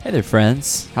Hey there,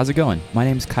 friends. How's it going? My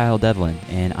name's Kyle Devlin,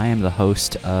 and I am the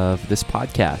host of this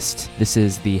podcast. This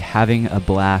is the Having a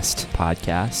Blast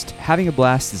podcast. Having a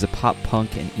Blast is a pop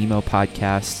punk and emo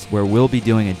podcast where we'll be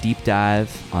doing a deep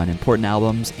dive on important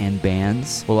albums and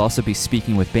bands. We'll also be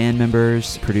speaking with band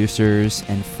members, producers,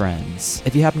 and friends.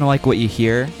 If you happen to like what you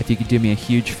hear, if you could do me a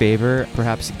huge favor,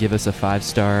 perhaps give us a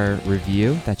 5-star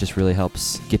review. That just really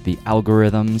helps get the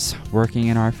algorithms working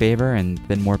in our favor, and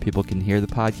then more people can hear the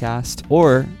podcast.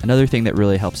 Or another thing that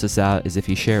really helps us out is if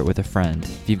you share it with a friend.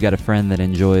 If you've got a friend that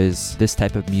enjoys this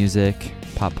type of music,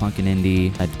 pop punk and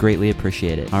indie, I'd greatly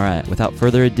appreciate it. All right, without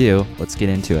further ado, let's get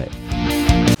into it.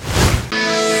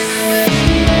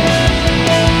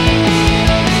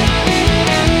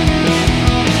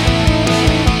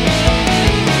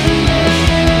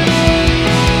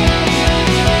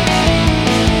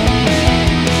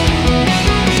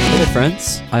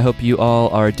 Friends, I hope you all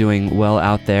are doing well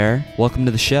out there. Welcome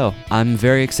to the show. I'm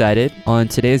very excited. On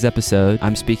today's episode,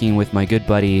 I'm speaking with my good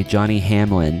buddy, Johnny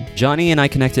Hamlin. Johnny and I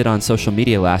connected on social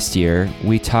media last year.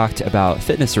 We talked about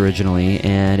fitness originally,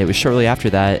 and it was shortly after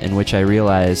that in which I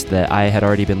realized that I had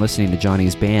already been listening to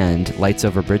Johnny's band, Lights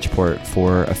Over Bridgeport,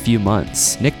 for a few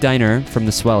months. Nick Diner from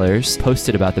the Swellers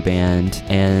posted about the band,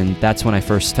 and that's when I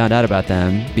first found out about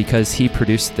them because he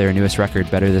produced their newest record,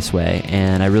 Better This Way,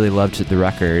 and I really loved the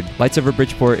record. Lights Over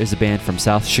Bridgeport is a band from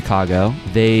South Chicago.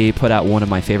 They put out one of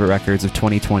my favorite records of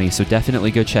 2020, so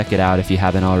definitely go check it out if you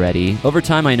haven't already. Over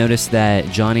time, I noticed that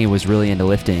Johnny was really into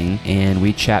lifting, and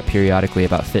we chat periodically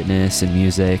about fitness and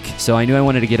music, so I knew I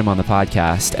wanted to get him on the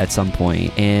podcast at some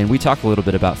point. And we talk a little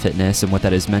bit about fitness and what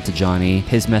that has meant to Johnny,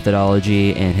 his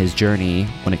methodology, and his journey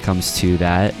when it comes to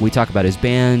that. We talk about his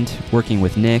band, working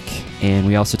with Nick, and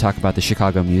we also talk about the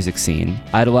Chicago music scene.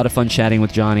 I had a lot of fun chatting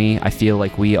with Johnny. I feel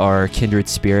like we are kindred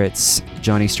spirits.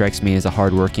 Johnny strikes me as a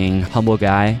hardworking, humble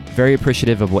guy, very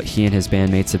appreciative of what he and his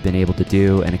bandmates have been able to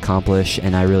do and accomplish,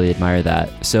 and I really admire that.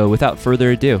 So without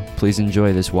further ado, please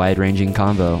enjoy this wide-ranging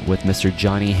convo with Mr.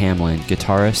 Johnny Hamlin,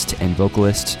 guitarist and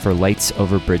vocalist for Lights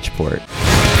Over Bridgeport.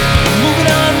 Moving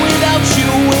on without you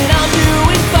when I'm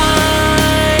doing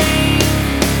fine.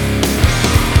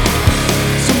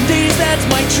 Some days that's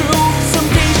my truth, some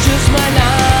days just my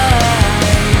lie.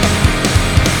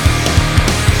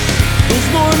 Those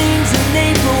mornings in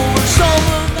April or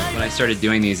summer. When I started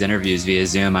doing these interviews via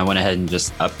Zoom, I went ahead and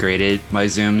just upgraded my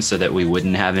Zoom so that we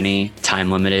wouldn't have any time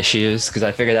limit issues, because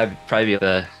I figured that would probably be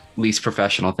the least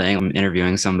professional thing. I'm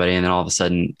interviewing somebody and then all of a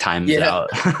sudden time is out.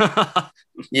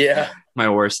 Yeah. My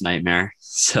worst nightmare.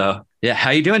 So yeah,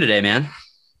 how you doing today, man?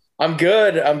 I'm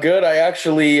good.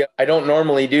 I don't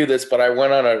normally do this, but I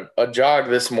went on a jog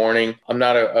this morning. I'm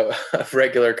not a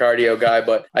regular cardio guy,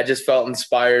 but I just felt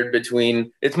inspired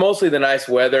between, it's mostly the nice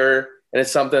weather and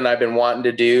it's something I've been wanting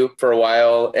to do for a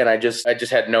while. And I just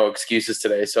had no excuses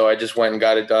today. So I just went and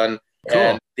got it done. Cool.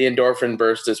 And the endorphin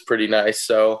burst is pretty nice.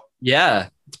 So yeah,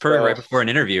 it's perfect right before an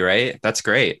interview, right? That's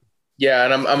great. Yeah,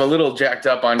 and I'm a little jacked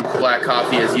up on black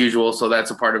coffee as usual, so that's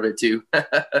a part of it too.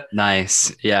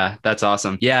 Nice. Yeah, that's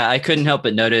awesome. Yeah, I couldn't help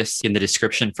but notice in the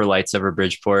description for Lights Over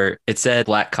Bridgeport, it said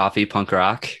black coffee punk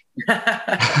rock.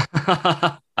 I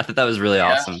thought that was really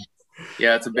awesome.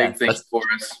 Yeah, it's a big thing for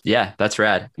us. Yeah, that's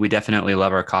rad. We definitely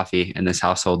love our coffee in this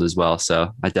household as well.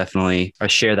 So I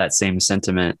share that same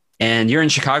sentiment. And you're in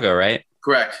Chicago, right?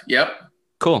 Correct. Yep.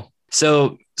 Cool.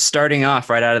 So starting off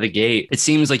right out of the gate, it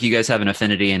seems like you guys have an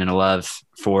affinity and a love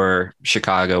for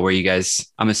Chicago, where you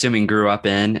guys, I'm assuming, grew up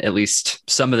in, at least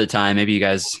some of the time. Maybe you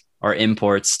guys are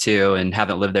imports too and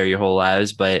haven't lived there your whole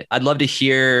lives. But I'd love to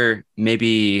hear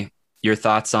maybe your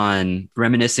thoughts on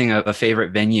reminiscing of a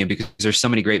favorite venue, because there's so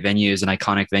many great venues and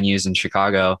iconic venues in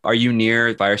Chicago. Are you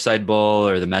near Fireside Bowl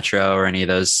or the Metro or any of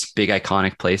those big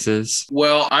iconic places?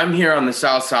 Well, I'm here on the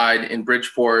south side in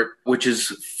Bridgeport, which is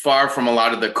far from a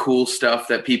lot of the cool stuff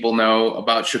that people know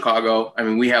about Chicago. I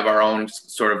mean, we have our own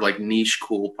sort of like niche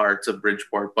cool parts of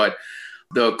Bridgeport, but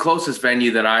the closest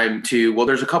venue that I'm to, well,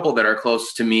 there's a couple that are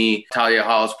close to me. Talia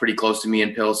Hall is pretty close to me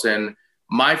in Pilsen.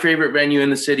 My favorite venue in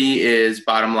the city is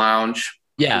Bottom Lounge.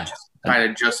 Yeah. Kind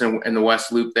of just in the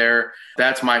West Loop there.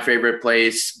 That's my favorite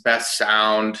place. Best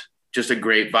sound, just a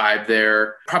great vibe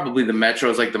there. Probably the Metro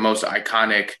is like the most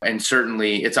iconic. And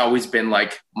certainly it's always been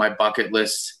like my bucket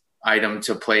list item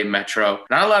to play Metro.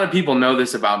 Not a lot of people know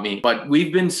this about me, but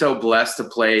we've been so blessed to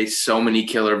play so many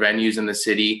killer venues in the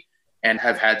city and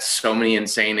have had so many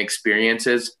insane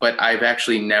experiences, but I've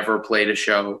actually never played a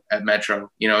show at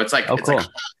Metro. You know, it's like, cool. Like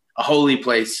a holy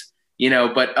place, you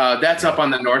know, but that's up on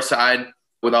the north side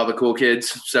with all the cool kids.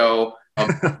 So,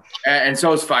 and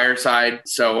so is Fireside.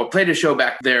 So I played a show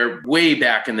back there way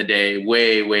back in the day,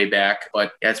 way back.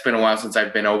 But yeah, it's been a while since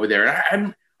I've been over there.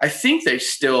 And I think they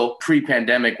still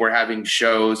pre-pandemic were having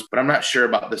shows, but I'm not sure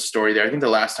about the story there. I think the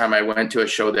last time I went to a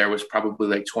show there was probably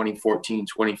like 2014,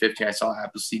 2015. I saw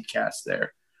Appleseed Cast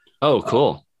there. Oh,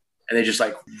 cool. And they just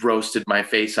like roasted my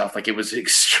face off. Like it was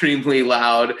extremely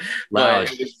loud. Loud.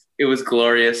 But it was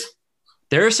glorious.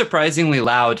 They're a surprisingly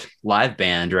loud live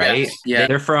band, right? Yes, yeah.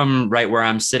 They're from right where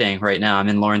I'm sitting right now. I'm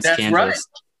in Lawrence, Kansas. Right.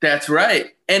 That's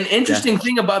right. And interesting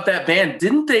thing about that band,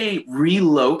 didn't they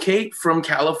relocate from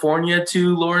California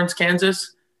to Lawrence,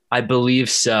 Kansas? I believe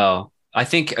so. I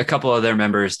think a couple of their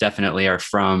members definitely are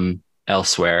from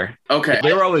elsewhere. Okay.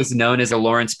 They were always known as a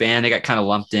Lawrence band. They got kind of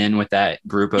lumped in with that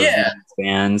group of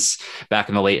bands back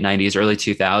in the late 90s, early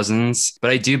 2000s.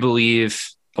 But I do believe,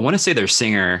 I want to say their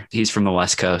singer, he's from the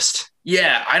West Coast.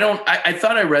 Yeah, I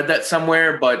thought I read that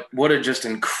somewhere, but what a just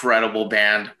incredible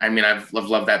band. I mean, I've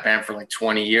loved that band for like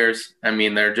 20 years. I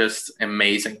mean, they're just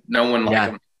amazing. No one like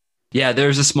them. Yeah,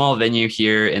 there's a small venue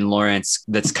here in Lawrence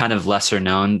that's kind of lesser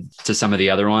known to some of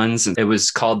the other ones. It was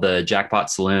called the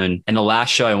Jackpot Saloon. And the last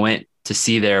show I went to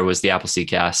see there was the Appleseed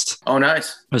Cast. Oh, nice.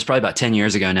 It was probably about 10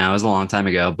 years ago now. It was a long time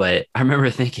ago, but I remember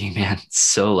thinking, man, it's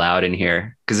so loud in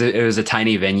here because it was a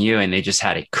tiny venue and they just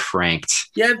had it cranked.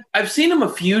 Yeah, I've seen them a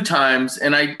few times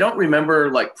and I don't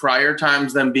remember like prior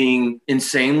times them being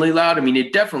insanely loud. I mean,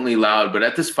 it's definitely loud, but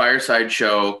at this Fireside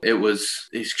show, it was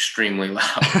extremely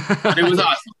loud. But it was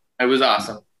awesome. It was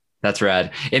awesome. That's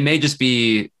rad. It may just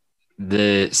be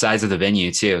the size of the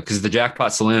venue too, because the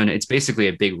Jackpot Saloon, it's basically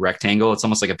a big rectangle. It's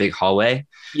almost like a big hallway.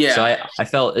 Yeah. So I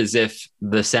felt as if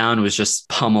the sound was just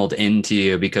pummeled into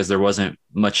you because there wasn't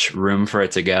much room for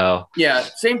it to go. Yeah.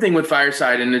 Same thing with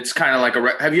Fireside. And it's kind of like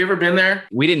have you ever been there?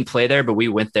 We didn't play there, but we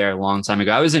went there a long time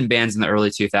ago. I was in bands in the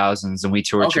early 2000s and we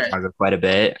toured Chicago quite a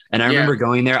bit. And I remember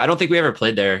going there. I don't think we ever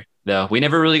played there though. We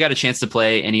never really got a chance to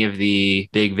play any of the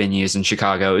big venues in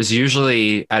Chicago. It was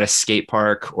usually at a skate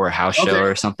park or a house show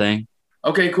or something.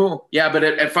 Okay, cool. Yeah, but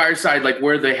at Fireside, like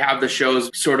where they have the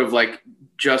shows sort of like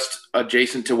just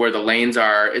adjacent to where the lanes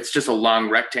are, it's just a long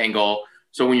rectangle.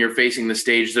 So when you're facing the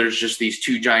stage, there's just these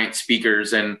two giant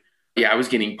speakers. And yeah, I was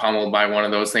getting pummeled by one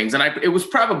of those things. And it was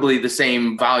probably the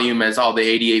same volume as all the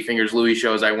 88 Fingers Louie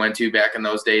shows I went to back in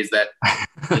those days that,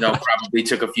 probably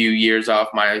took a few years off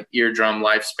my eardrum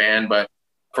lifespan. But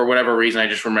for whatever reason, I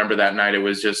just remember that night, it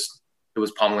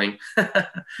was pummeling.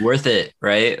 Worth it,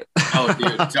 right? Oh,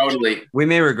 dude, totally. We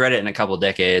may regret it in a couple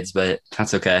decades, but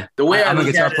that's okay. The way I'm a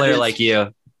guitar player like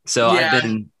you. So I've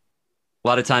been a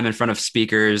lot of time in front of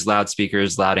speakers, loud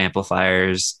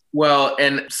amplifiers. Well,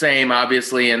 and same,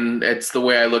 obviously. And it's the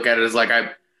way I look at it is like,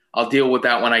 I'll deal with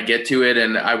that when I get to it.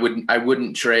 And I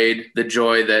wouldn't trade the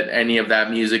joy that any of that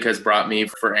music has brought me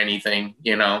for anything,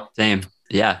 Same.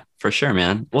 Yeah, for sure,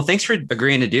 man. Well, thanks for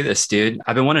agreeing to do this, dude.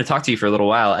 I've been wanting to talk to you for a little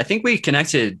while. I think we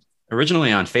connected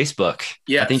originally on Facebook.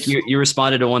 Yeah. I think you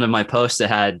responded to one of my posts that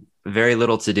had very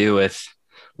little to do with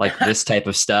like this type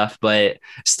of stuff, but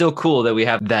still cool that we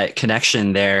have that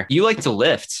connection there. You like to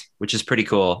lift, which is pretty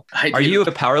cool. Are you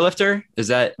a power lifter? Is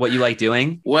that what you like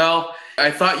doing? Well, I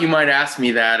thought you might ask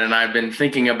me that, and I've been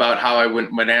thinking about how I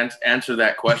would answer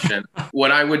that question.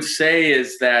 What I would say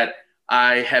is that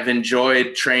I have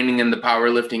enjoyed training in the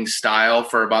powerlifting style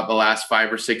for about the last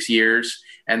 5 or 6 years.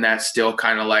 And that's still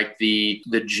kind of like the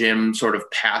gym sort of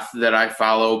path that I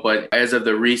follow. But as of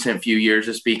the recent few years,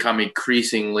 it's become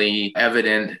increasingly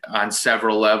evident on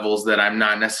several levels that I'm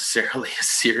not necessarily a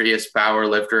serious power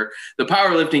lifter. The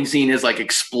powerlifting scene has like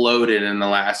exploded in the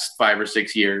last 5 or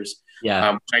 6 years.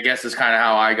 Yeah. I guess is kind of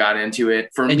how I got into it.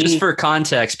 And just for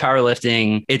context,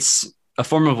 powerlifting, it's a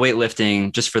form of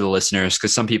weightlifting, just for the listeners,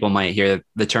 because some people might hear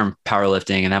the term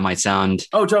powerlifting and that might sound,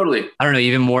 oh, totally, I don't know,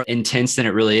 even more intense than it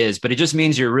really is. But it just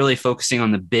means you're really focusing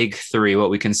on the big three, what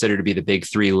we consider to be the big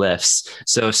three lifts.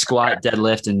 So squat,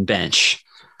 deadlift, and bench.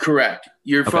 Correct.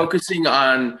 You're focusing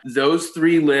on those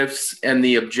 3 lifts, and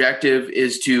the objective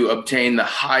is to obtain the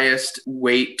highest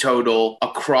weight total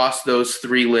across those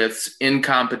 3 lifts in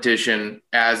competition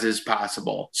as is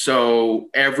possible. So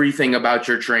everything about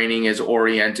your training is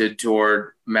oriented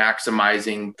toward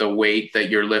maximizing the weight that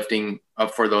you're lifting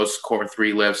for those core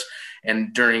 3 lifts.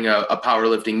 And during a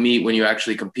powerlifting meet, when you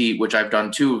actually compete, which I've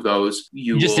done 2 of those,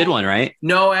 you just did one, right?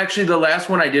 No, actually, the last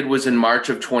one I did was in March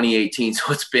of 2018.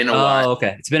 So it's been a while. Oh,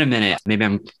 okay. It's been a minute. Maybe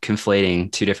I'm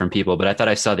conflating 2 different people, but I thought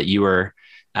I saw that you were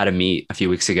at a meet a few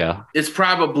weeks ago. It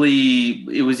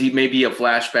was maybe a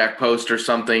flashback post or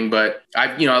something, but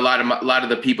a lot of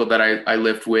the people that I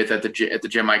lift with at the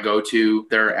gym I go to,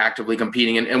 they're actively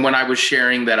competing. And when I was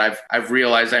sharing that I've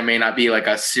realized I may not be like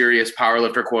a serious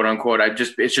powerlifter, quote unquote,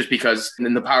 it's just because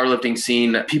in the powerlifting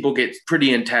scene, people get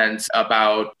pretty intense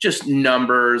about just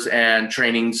numbers and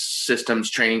training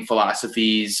systems, training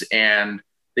philosophies, and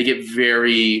they get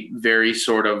very, very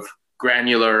sort of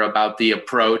granular about the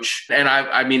approach. And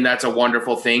I mean, that's a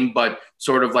wonderful thing, but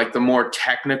sort of like the more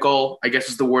technical, I guess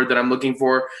is the word that I'm looking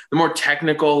for, the more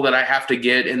technical that I have to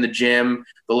get in the gym,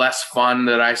 the less fun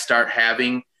that I start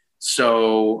having.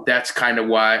 So that's kind of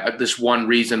why, this one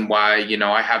reason why, you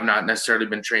know, I have not necessarily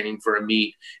been training for a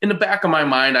meet. In the back of my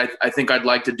mind, I think I'd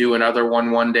like to do another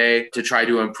one day to try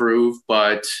to improve,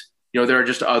 but you know, there are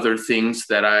just other things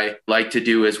that I like to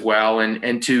do as well.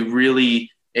 And to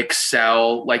really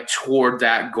excel like toward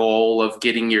that goal of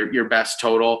getting your best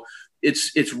total,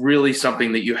 it's really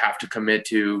something that you have to commit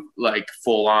to like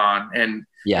full on. And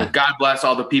Yeah. God bless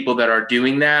all the people that are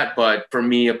doing that. But for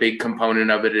me, a big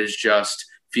component of it is just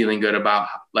feeling good about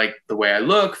like the way I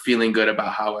look, feeling good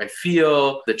about how I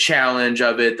feel, the challenge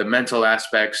of it, the mental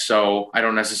aspects. So I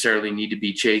don't necessarily need to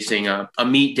be chasing a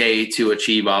meet day to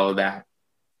achieve all of that.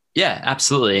 Yeah,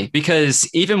 absolutely. Because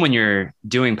even when you're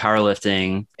doing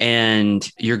powerlifting and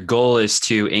your goal is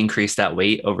to increase that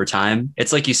weight over time,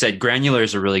 it's like you said, granular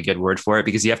is a really good word for it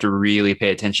because you have to really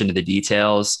pay attention to the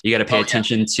details. You got to pay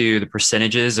attention to the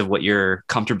percentages of what you're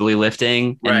comfortably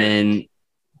lifting. Right. And then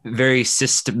very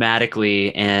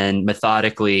systematically and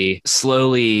methodically,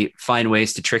 slowly find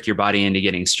ways to trick your body into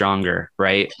getting stronger.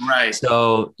 Right. Right.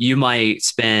 So you might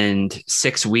spend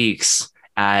 6 weeks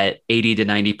at 80 to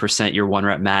 90% your 1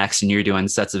 rep max, and you're doing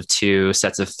sets of 2,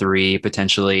 sets of 3,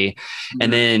 potentially. Mm-hmm.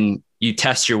 And then you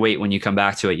test your weight when you come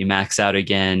back to it, you max out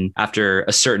again after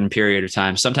a certain period of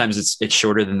time. Sometimes it's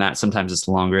shorter than that. Sometimes it's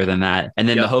longer than that. And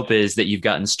then the hope is that you've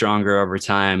gotten stronger over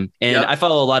time. And I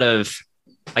follow a lot of,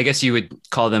 I guess you would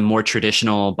call them more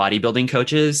traditional bodybuilding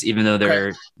coaches, even though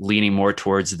they're leaning more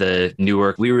towards the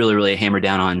newer. We really hammer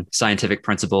down on scientific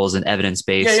principles and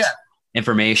evidence-based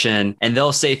information. And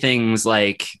they'll say things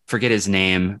like, forget his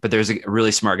name, but there's a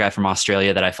really smart guy from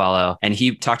Australia that I follow. And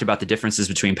he talked about the differences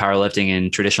between powerlifting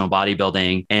and traditional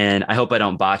bodybuilding. And I hope I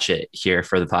don't botch it here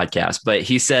for the podcast, but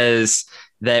he says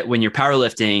that when you're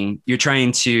powerlifting, you're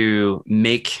trying to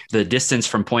make the distance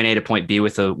from point A to point B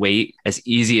with a weight as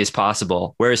easy as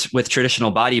possible. Whereas with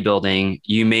traditional bodybuilding,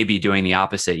 you may be doing the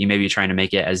opposite. You may be trying to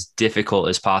make it as difficult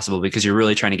as possible because you're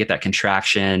really trying to get that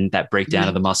contraction, that breakdown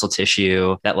of the muscle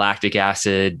tissue, that lactic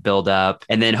acid buildup.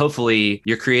 And then hopefully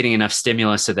you're creating enough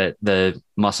stimulus so that the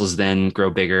muscles then grow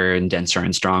bigger and denser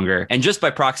and stronger. And just by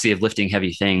proxy of lifting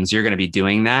heavy things, you're going to be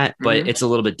doing that. But it's a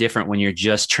little bit different when you're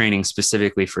just training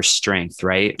specifically for strength,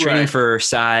 right? Training for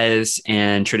size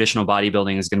and traditional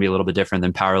bodybuilding is going to be a little bit different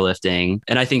than powerlifting.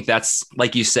 And I think that's,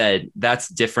 like you said, that's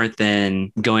different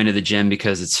than going to the gym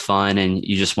because it's fun and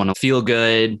you just want to feel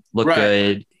good, look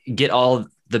good, get all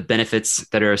the benefits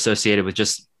that are associated with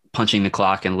just punching the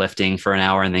clock and lifting for an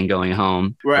hour and then going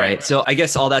home. Right. So I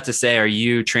guess all that to say, are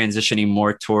you transitioning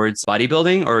more towards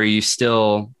bodybuilding or are you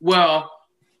still,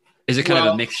 is it kind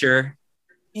of a mixture?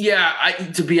 Yeah,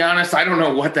 to be honest, I don't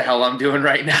know what the hell I'm doing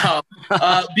right now,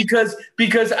 because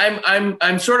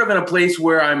I'm sort of in a place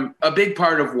where I'm a big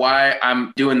part of why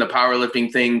I'm doing the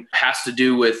powerlifting thing has to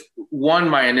do with, one,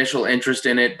 my initial interest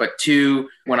in it, but two,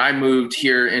 when I moved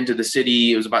here into the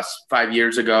city, it was about 5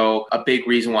 years ago. A big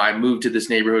reason why I moved to this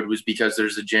neighborhood was because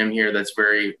there's a gym here that's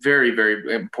very, very,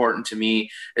 very important to me.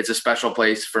 It's a special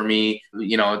place for me,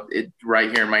 you know,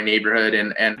 right here in my neighborhood.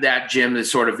 And that gym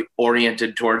is sort of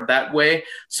oriented toward that way.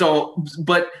 So,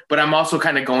 but I'm also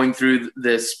kind of going through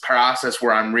this process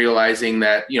where I'm realizing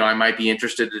that, you know, I might be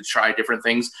interested to try different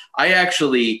things. I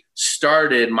actually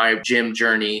started my gym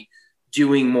journey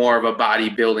doing more of a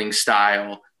bodybuilding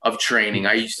style of training.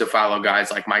 I used to follow guys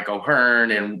like Mike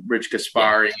O'Hearn and Rich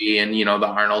Gaspari and, you know, the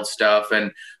Arnold stuff.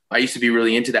 And I used to be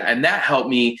really into that. And that helped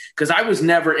me because I was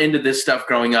never into this stuff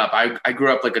growing up. I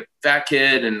grew up like a fat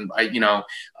kid and I, you know,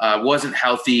 wasn't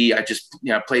healthy. I just,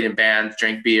 you know, played in bands,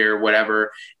 drank beer,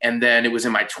 whatever. And then it was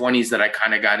in my 20s that I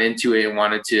kind of got into it and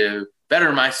wanted to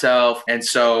better myself. And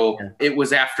so it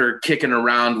was after kicking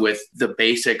around with the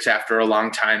basics after a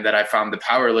long time that I found the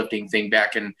powerlifting thing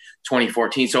back in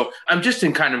 2014. So I'm just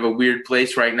in kind of a weird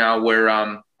place right now where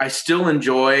I still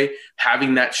enjoy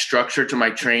having that structure to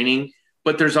my training.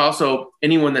 But there's also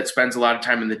anyone that spends a lot of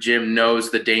time in the gym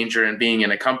knows the danger in being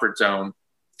in a comfort zone.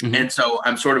 Mm-hmm. And so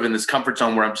I'm sort of in this comfort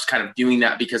zone where I'm just kind of doing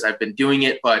that because I've been doing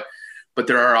it. But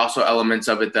there are also elements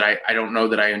of it that I don't know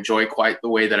that I enjoy quite the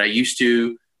way that I used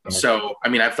to. So, I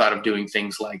mean, I've thought of doing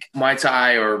things like Muay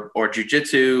Thai or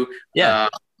Jiu-Jitsu.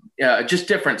 Just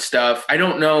different stuff. I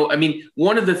don't know. I mean,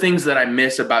 one of the things that I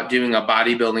miss about doing a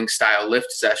bodybuilding style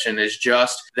lift session is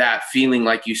just that feeling,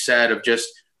 like you said, of just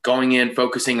going in,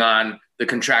 focusing on the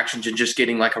contractions and just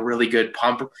getting like a really good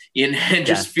pump in and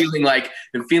just feeling like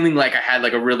I had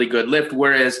like a really good lift.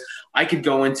 Whereas I could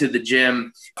go into the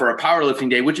gym for a powerlifting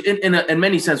day, which in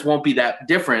many sense won't be that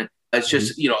different. It's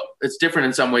just, it's different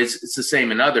in some ways. It's the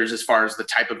same in others as far as the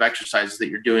type of exercises that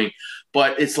you're doing.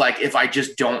 But it's like, if I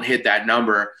just don't hit that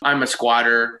number, I'm a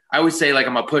squatter. I always say, like,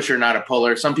 I'm a pusher, not a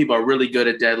puller. Some people are really good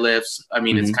at deadlifts. I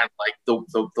mean, it's kind of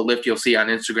like the lift you'll see on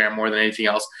Instagram more than anything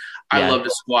else. I love to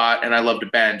squat and I love to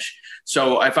bench.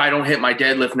 So if I don't hit my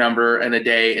deadlift number in a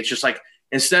day, it's just like,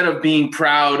 instead of being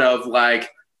proud of like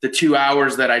the 2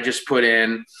 hours that I just put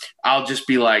in, I'll just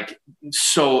be like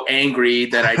so angry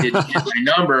that I didn't hit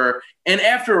my number. And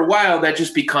after a while, that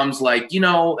just becomes like,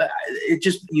 it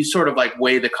just, you sort of like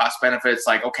weigh the cost benefits.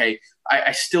 Like, okay,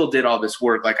 I still did all this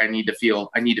work. Like I need to feel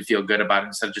good about it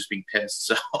instead of just being pissed.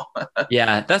 So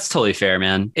yeah, that's totally fair,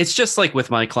 man. It's just like with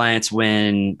my clients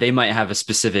when they might have a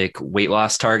specific weight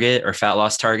loss target or fat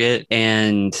loss target,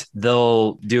 and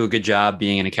they'll do a good job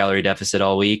being in a calorie deficit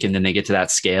all week. And then they get to that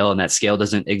scale, and that scale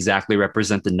doesn't exactly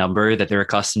represent the number that they're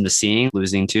accustomed to seeing,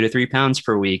 losing 2 to 3 pounds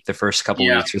per week the first couple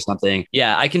of weeks or something.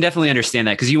 Yeah, I can definitely understand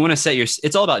that, because you want to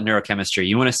it's all about neurochemistry.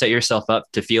 You want to set yourself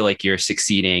up to feel like you're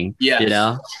succeeding,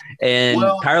 And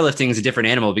powerlifting is a different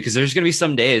animal, because there's going to be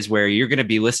some days where you're going to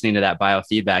be listening to that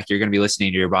biofeedback. You're going to be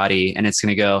listening to your body, and it's going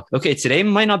to go, okay, today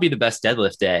might not be the best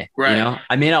deadlift day. Right.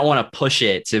 I may not want to push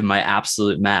it to my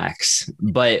absolute max,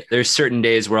 but there's certain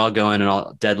days where I'll go in and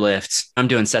I'll deadlift. I'm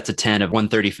doing sets of 10 of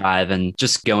 135 and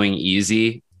just going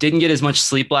easy. Didn't get as much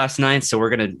sleep last night, so we're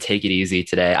going to take it easy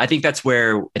today. I think that's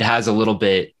where it has a little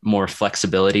bit more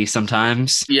flexibility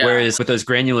sometimes. Yeah. Whereas with those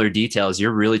granular details,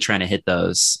 you're really trying to hit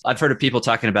those. I've heard of people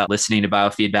talking about listening to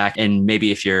biofeedback, and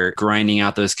maybe if you're grinding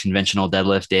out those conventional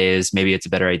deadlift days, maybe it's a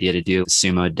better idea to do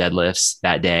sumo deadlifts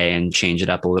that day and change it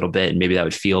up a little bit, and maybe that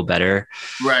would feel better.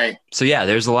 Right. So yeah,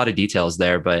 there's a lot of details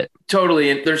there, but totally.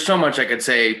 And there's so much I could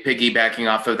say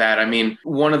piggybacking off of that. I mean,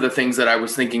 one of the things that I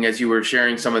was thinking as you were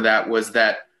sharing some of that was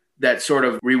that sort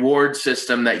of reward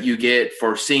system that you get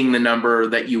for seeing the number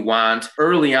that you want.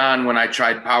 Early on, when I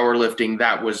tried powerlifting,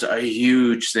 that was a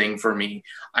huge thing for me.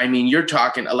 I mean, you're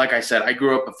talking, like I said, I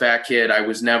grew up a fat kid. I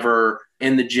was never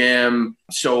in the gym.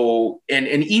 So, and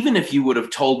even if you would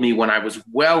have told me when I was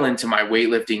well into my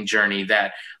weightlifting journey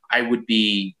that I would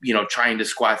be, trying to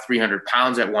squat 300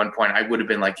 pounds at one point, I would have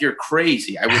been like, you're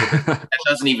crazy. I would have been, that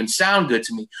doesn't even sound good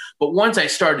to me. But once I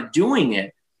started doing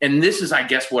it, and this is, I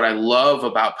guess, what I love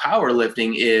about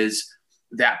powerlifting is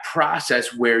that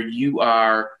process where you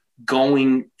are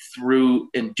going through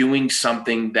and doing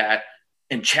something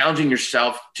and challenging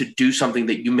yourself to do something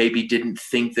that you maybe didn't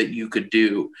think that you could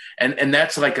do. And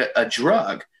that's like a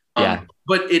drug.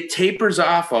 But it tapers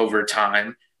off over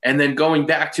time. And then going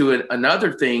back to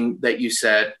another thing that you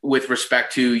said with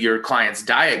respect to your clients'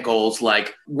 diet goals,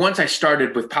 like once I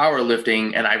started with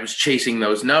powerlifting and I was chasing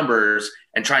those numbers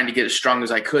and trying to get as strong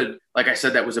as I could, like I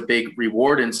said, that was a big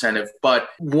reward incentive. But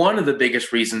one of the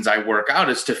biggest reasons I work out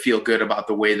is to feel good about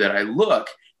the way that I look.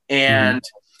 And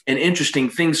an interesting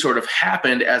thing sort of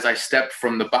happened as I stepped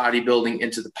from the bodybuilding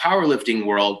into the powerlifting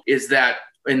world, is that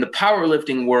in the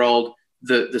powerlifting world,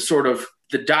 the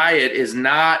diet is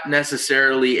not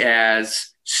necessarily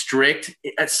as strict.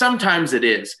 Sometimes it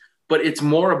is, but it's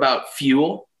more about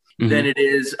fuel than it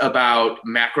is about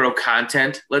macro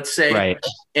content, let's say. Right.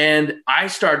 And I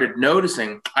started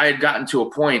noticing, I had gotten to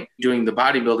a point doing the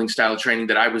bodybuilding style training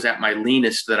that I was at my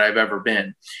leanest that I've ever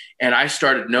been. And I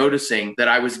started noticing that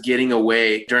I was getting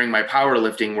away during my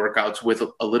powerlifting workouts with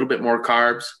a little bit more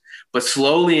carbs. But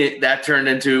slowly that turned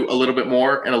into a little bit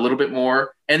more and a little bit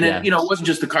more. And then, it wasn't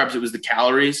just the carbs, it was the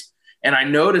calories. And I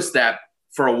noticed that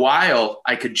for a while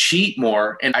I could cheat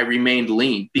more and I remained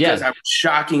lean because I was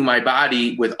shocking my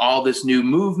body with all this new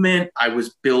movement. I was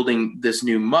building this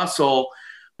new muscle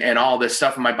and all this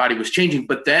stuff, and my body was changing.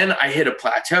 But then I hit a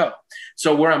plateau.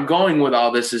 So where I'm going with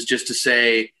all this is just to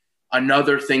say,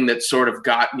 another thing that sort of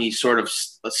got me sort of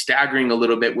staggering a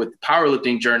little bit with the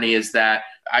powerlifting journey is that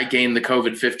I gained the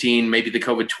COVID-15, maybe the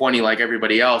COVID-20 like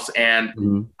everybody else.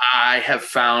 And I have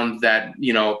found that,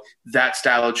 that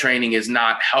style of training is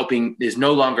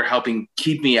no longer helping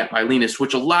keep me at my leanest,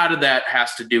 which a lot of that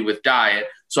has to do with diet.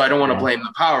 So I don't want to blame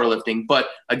the powerlifting, but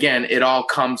again, it all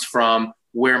comes from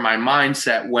where my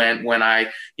mindset went when I,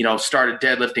 started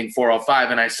deadlifting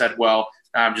 405 and I said, well,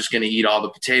 I'm just going to eat all the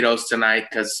potatoes tonight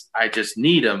because I just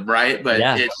need them. Right. But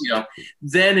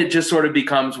then it just sort of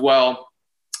becomes, well,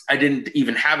 I didn't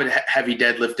even have a heavy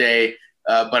deadlift day.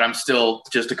 but I'm still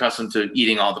just accustomed to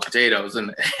eating all the potatoes,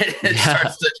 and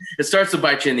it starts to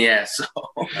bite you in the ass. So.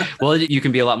 Well, you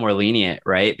can be a lot more lenient,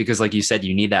 right? Because like you said,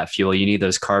 you need that fuel, you need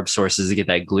those carb sources to get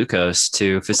that glucose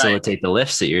to facilitate the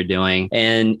lifts that you're doing.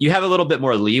 And you have a little bit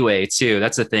more leeway too.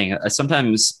 That's the thing.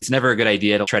 Sometimes it's never a good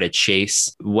idea to try to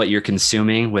chase what you're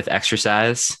consuming with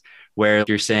exercise, where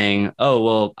you're saying, oh,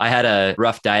 well, I had a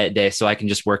rough diet day, so I can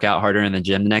just work out harder in the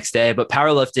gym the next day. But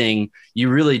powerlifting, you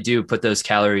really do put those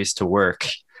calories to work.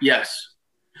 Yes.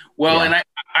 Well, Yeah.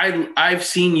 and I've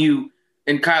seen you,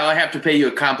 and Kyle, I have to pay you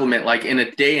a compliment. Like in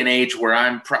a day and age where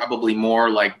I'm probably more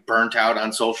like burnt out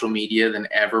on social media than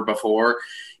ever before,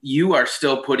 you are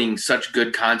still putting such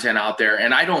good content out there.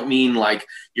 And I don't mean like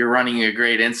you're running a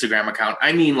great Instagram account.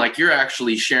 I mean, like you're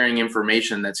actually sharing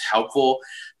information that's helpful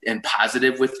and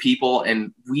positive with people.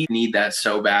 And we need that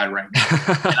so bad right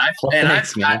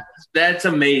now. That's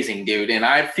amazing, dude. And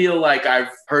I feel like I've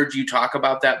heard you talk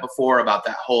about that before, about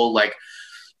that whole, like,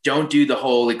 don't do the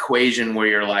whole equation where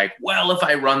you're like, well, if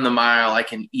I run the mile, I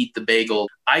can eat the bagel.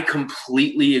 I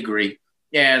completely agree.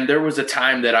 And there was a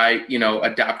time that I,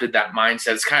 adopted that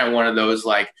mindset. It's kind of one of those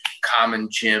like common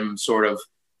gym sort of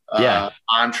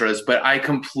mantras, but I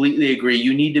completely agree.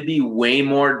 You need to be way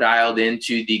more dialed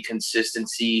into the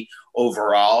consistency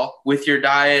overall with your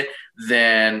diet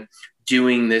than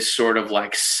doing this sort of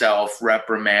like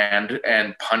self-reprimand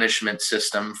and punishment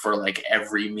system for like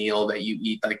every meal that you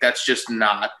eat. Like that's just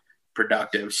not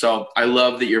productive. So I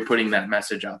love that you're putting that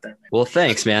message out there, man. Well,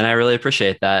 thanks, man. I really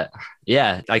appreciate that.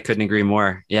 Yeah, I couldn't agree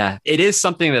more. Yeah, it is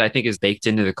something that I think is baked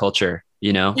into the culture.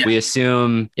 We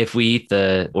assume if we eat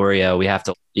the Oreo, we have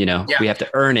to, we have to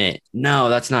earn it. No,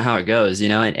 that's not how it goes,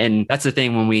 and that's the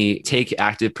thing when we take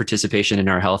active participation in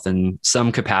our health in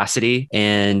some capacity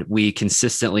and we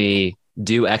consistently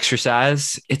do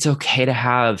exercise, it's okay to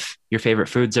have your favorite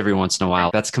foods every once in a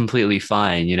while. That's completely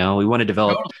fine. We want to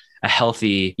develop a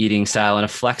healthy eating style and a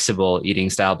flexible eating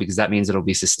style because that means it'll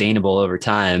be sustainable over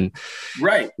time.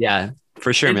 Right. Yeah,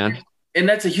 for sure, man. And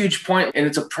that's a huge point. And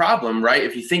it's a problem, right?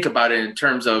 If you think about it in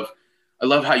terms of, I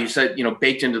love how you said,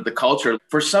 baked into the culture.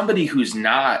 For somebody who's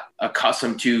not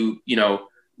accustomed to,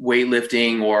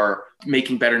 weightlifting or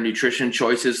making better nutrition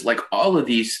choices, like all of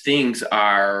these things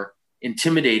are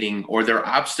intimidating or they're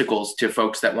obstacles to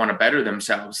folks that want to better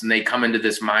themselves. And they come into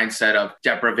this mindset of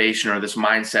deprivation or this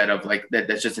mindset of like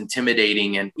that's just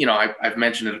intimidating. And, I've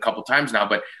mentioned it a couple of times now,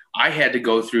 but I had to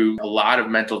go through a lot of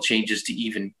mental changes to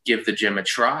even give the gym a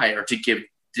try or to give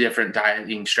different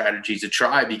dieting strategies a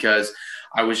try because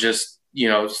I was just,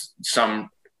 some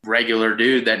regular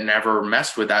dude that never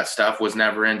messed with that stuff, was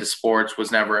never into sports,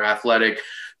 was never athletic.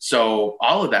 So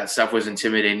all of that stuff was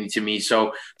intimidating to me.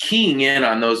 So keying in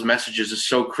on those messages is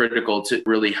so critical to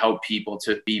really help people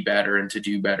to be better and to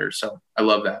do better. So I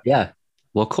love that. Yeah.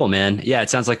 Well, cool, man. Yeah. It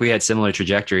sounds like we had similar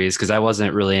trajectories because I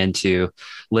wasn't really into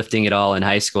lifting at all in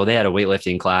high school. They had a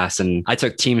weightlifting class and I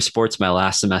took team sports my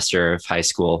last semester of high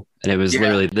school. And it was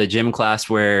literally the gym class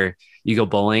where you go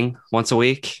bowling once a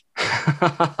week.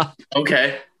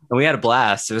 Okay. And we had a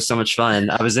blast. It was so much fun.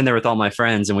 I was in there with all my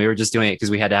friends and we were just doing it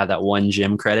because we had to have that one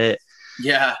gym credit.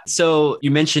 Yeah. So you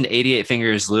mentioned 88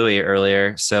 Fingers Louie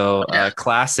earlier. So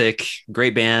classic,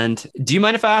 great band. Do you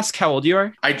mind if I ask how old you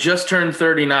are? I just turned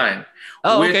 39.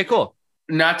 Oh, okay, cool.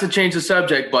 Not to change the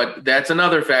subject, but that's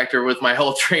another factor with my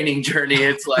whole training journey.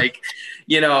 It's like,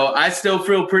 I still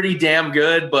feel pretty damn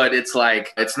good, but it's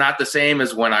like, it's not the same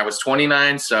as when I was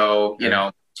 29. So,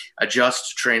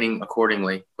 adjust training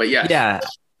accordingly. But yeah,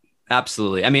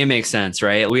 absolutely. I mean, it makes sense,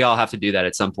 right? We all have to do that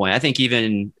at some point. I think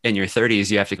even in your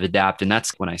 30s, you have to adapt. And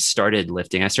that's when I started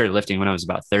lifting. I started lifting when I was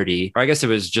about 30, or I guess it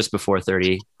was just before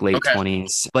 30, late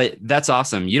 20s. But that's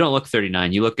awesome. You don't look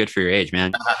 39. You look good for your age,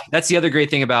 man. That's the other great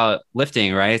thing about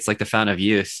lifting, right? It's like the fountain of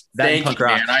youth. Thank you,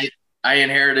 man. I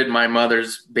inherited my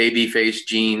mother's baby face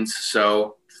genes.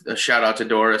 So a shout out to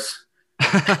Doris.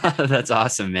 That's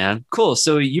awesome, man. Cool.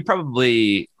 So you've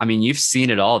seen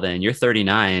it all then. You're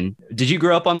 39. Did you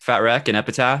grow up on Fat Wreck and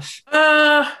Epitaph?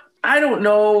 I don't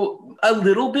know. A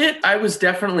little bit. I was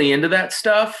definitely into that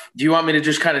stuff. Do you want me to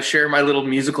just kind of share my little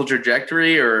musical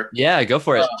trajectory or? Yeah, go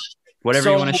for it.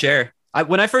 Whatever you want to share.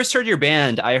 When I first heard your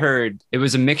band, I heard it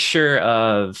was a mixture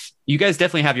of, you guys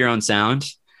definitely have your own sound.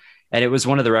 And it was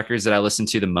one of the records that I listened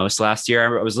to the most last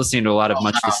year. I was listening to a lot of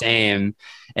Much the Same.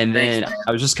 And then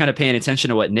I was just kind of paying attention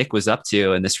to what Nick was up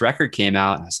to. And this record came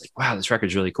out. And I was like, wow, this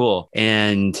record's really cool.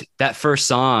 And that first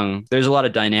song, there's a lot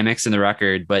of dynamics in the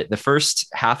record. But the first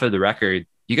half of the record,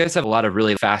 you guys have a lot of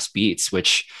really fast beats,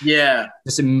 which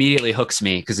just immediately hooks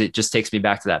me because it just takes me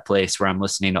back to that place where I'm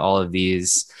listening to all of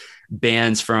these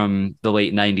bands from the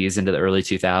late 90s into the early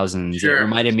 2000s. Sure. It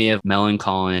reminded me of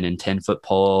Meloncolin and 10 Foot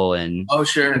Pole and Oh,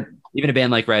 sure. even a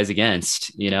band like Rise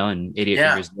Against, and 88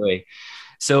 Yeah. Fingers Away.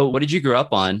 So what did you grow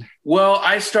up on? Well,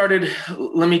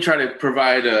 let me try to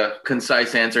provide a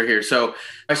concise answer here. So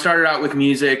I started out with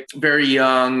music very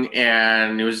young,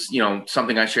 and it was,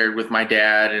 something I shared with my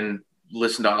dad and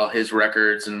listened to all his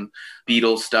records and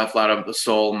Beatles stuff, a lot of the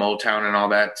soul, Motown and all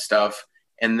that stuff.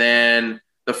 And then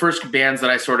the first bands that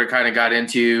I sort of kind of got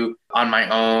into on my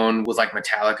own was like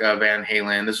Metallica, Van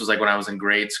Halen. This was like when I was in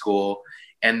grade school.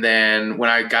 And then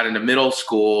when I got into middle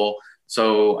school,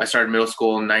 so I started middle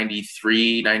school in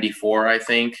 93, 94, I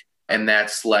think. And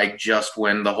that's like just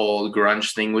when the whole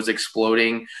grunge thing was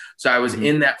exploding. So I was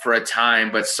in that for a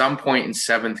time, but some point in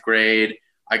 7th grade,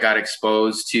 I got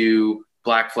exposed to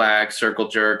Black Flag, Circle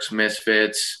Jerks,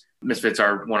 Misfits. Misfits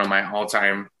are one of my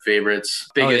all-time favorites.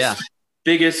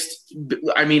 Biggest,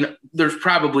 I mean, there's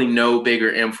probably no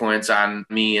bigger influence on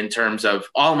me in terms of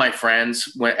all my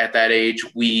friends at that age.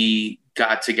 We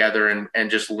got together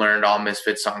and just learned all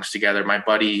Misfits songs together. My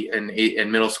buddy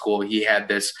in middle school, he had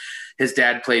his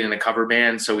dad played in a cover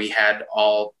band. So he had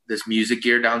all this music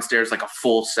gear downstairs, like a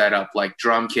full setup, like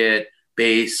drum kit,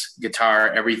 bass,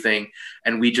 guitar, everything.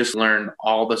 And we just learned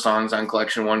all the songs on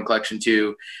Collection 1, Collection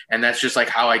 2. And that's just like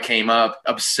how I came up,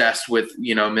 obsessed with,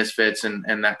 Misfits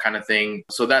and that kind of thing.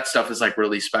 So that stuff is like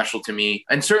really special to me.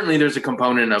 And certainly there's a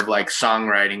component of like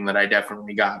songwriting that I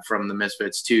definitely got from the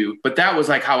Misfits too. But that was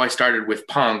like how I started with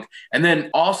punk. And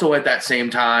then also at that same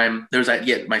time, my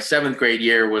 7th grade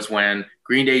year was when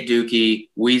Green Day, Dookie,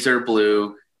 Weezer,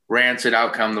 Blue, Rancid,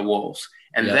 Out Come the Wolves.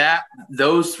 And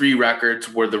those 3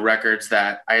 records were the records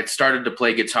that I had started to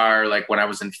play guitar like when I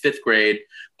was in 5th grade,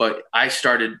 but I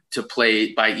started to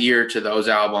play by ear to those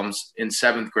albums in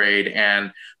 7th grade.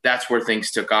 And that's where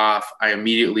things took off. I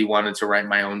immediately wanted to write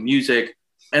my own music.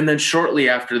 And then shortly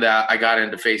after that, I got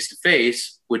into Face to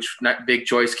Face, which Big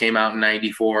Choice came out in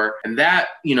 94. And that,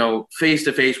 Face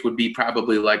to Face would be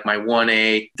probably like my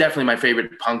 1A, definitely my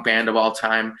favorite punk band of all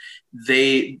time.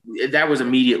 That was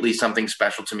immediately something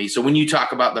special to me. So when you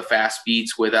talk about the fast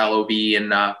beats with LOB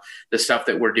and the stuff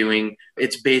that we're doing,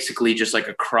 it's basically just like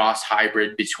a cross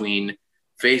hybrid between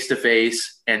Face to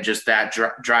Face and just that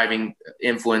driving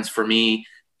influence for me.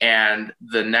 And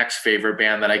the next favorite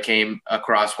band that I came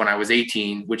across when I was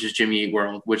 18, which is Jimmy Eat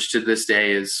World, which to this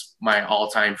day is my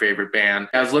all-time favorite band.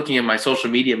 I was looking at my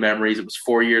social media memories. It was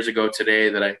 4 years ago today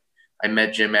that I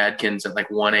met Jim Adkins at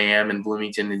like 1 a.m. in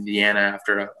Bloomington, Indiana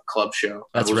after a club show.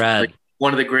 That's rad. Like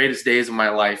one of the greatest days of my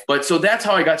life. But so that's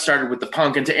how I got started with the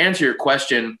punk. And to answer your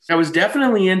question, I was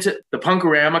definitely into the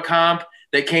Punk-O-Rama comp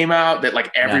that came out that like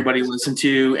everybody listened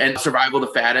to, and Survival the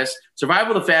Fattest.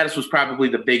 Survival the Fattest was probably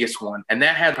the biggest one. And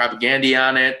that had Propaganda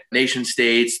on it, Nation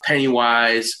States,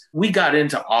 Pennywise. We got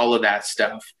into all of that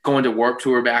stuff. Going to Warped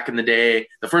Tour back in the day.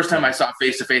 The first time I saw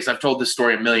Face to Face, I've told this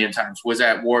story a million times, was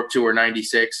at Warped Tour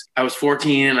 96. I was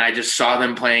 14 and I just saw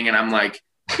them playing and I'm like,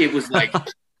 it was like,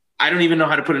 I don't even know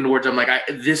how to put it into words. I'm like,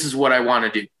 this is what I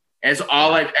want to do. And it's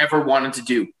all I've ever wanted to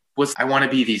do. I want to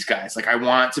be these guys. Like I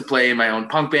want to play in my own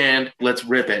punk band. Let's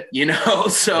rip it,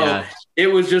 So it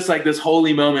was just like this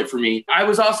holy moment for me. I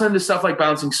was also into stuff like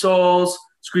Bouncing Souls,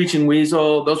 Screeching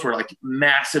Weasel. Those were like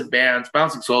massive bands.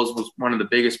 Bouncing Souls was one of the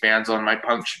biggest bands on my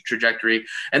punk trajectory.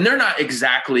 And they're not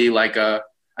exactly like I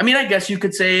guess you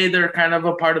could say they're kind of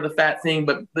a part of the Fat thing,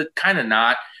 but kind of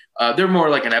not. They're more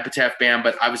like an Epitaph band,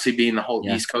 but obviously being the whole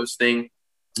East Coast thing.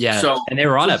 Yeah. So, and they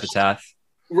were on Epitaph.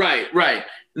 Right.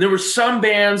 And there were some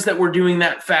bands that were doing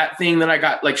that Fat thing that I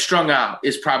got like Strung Out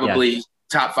is probably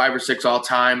top 5 or 6 all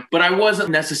time, but I wasn't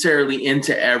necessarily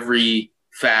into every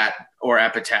Fat or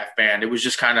Epitaph band. It was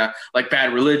just kind of like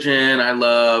Bad Religion. I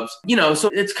loved, so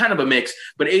it's kind of a mix,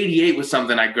 but 88 was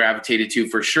something I gravitated to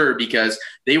for sure because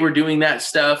they were doing that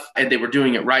stuff and they were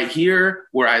doing it right here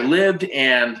where I lived.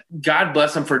 And God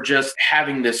bless them for just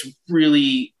having this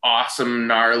really awesome,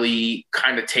 gnarly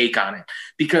kind of take on it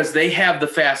because they have the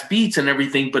fast beats and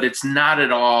everything, but it's not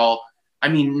at all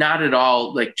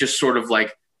like just sort of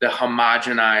like the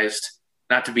homogenized,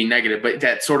 not to be negative, but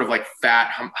that sort of like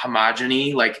Fat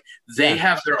homogeny, like they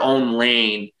have their own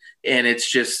lane. And it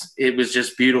was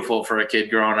just beautiful for a kid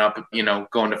growing up,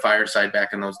 going to Fireside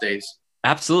back in those days.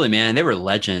 Absolutely, man. They were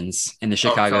legends in the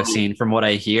Chicago scene. From what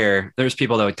I hear, there's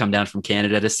people that would come down from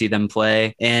Canada to see them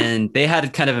play. And they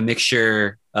had kind of a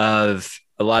mixture of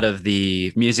a lot of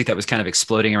the music that was kind of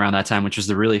exploding around that time, which was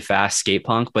the really fast skate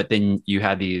punk. But then you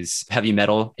had these heavy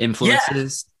metal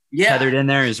influences. tethered in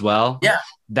there as well. Yeah.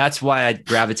 That's why I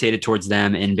gravitated towards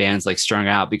them in bands like Strung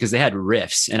Out, because they had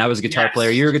riffs, and I was a guitar player.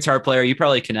 You're a guitar player. You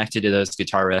probably connected to those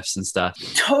guitar riffs and stuff.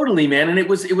 Totally, man. And it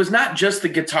was not just the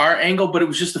guitar angle, but it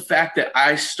was just the fact that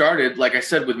I started, like I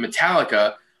said, with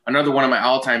Metallica, another one of my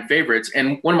all-time favorites.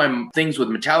 And one of my things with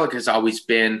Metallica has always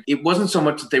been, it wasn't so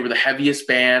much that they were the heaviest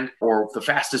band or the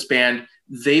fastest band.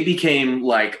 They became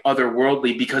like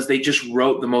otherworldly because they just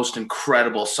wrote the most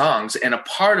incredible songs. And a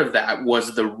part of that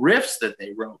was the riffs that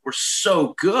they wrote were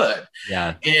so good.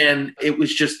 Yeah. And it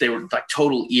was just, they were like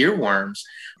total earworms.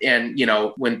 And, you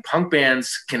know, when punk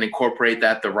bands can incorporate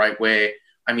that the right way,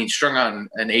 I mean, Strung Out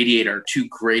and 88 are two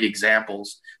great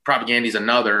examples. Propaganda is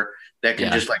another that can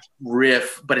just like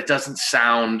riff, but it doesn't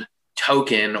sound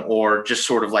token or just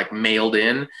sort of like mailed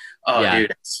in. Oh,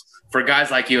 dude, for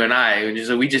guys like you and I,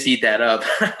 we just eat that up.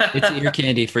 It's ear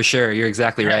candy for sure. You're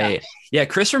exactly right. Yeah,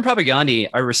 Chris from Propagandhi,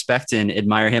 I respect and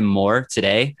admire him more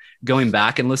today. Going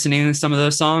back and listening to some of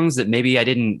those songs that maybe I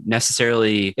didn't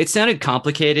necessarily, it sounded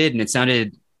complicated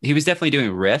and he was definitely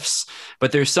doing riffs,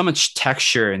 but there's so much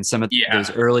texture in some of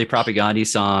those early Propagandhi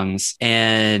songs.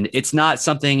 And it's not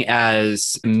something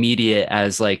as immediate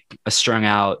as like a Strung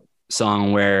Out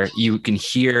song where you can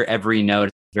hear every note.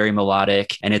 Very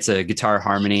melodic, and it's a guitar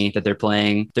harmony that they're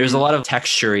playing. There's a lot of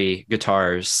textury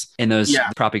guitars in those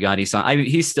Propagandhi songs.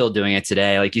 He's still doing it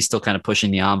today. Like, he's still kind of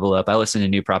pushing the envelope. I listen to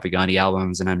new Propagandhi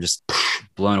albums and I'm just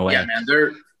blown away. Yeah,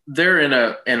 man, they're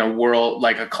in a world,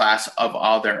 like a class of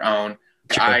all their own.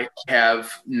 Sure. I have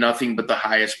nothing but the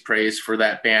highest praise for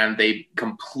that band. They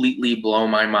completely blow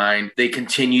my mind. They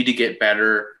continue to get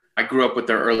better. I grew up with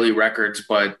their early records,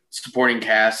 but supporting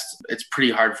cast, it's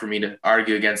pretty hard for me to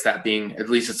argue against that being, at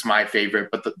least it's my favorite.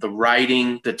 But the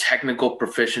writing, the technical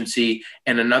proficiency,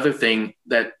 and another thing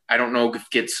that I don't know if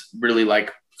gets really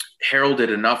like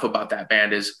heralded enough about that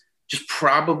band is just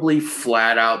probably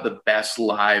flat out the best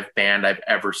live band I've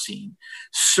ever seen.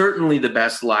 Certainly the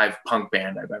best live punk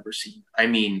band I've ever seen. I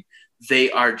mean,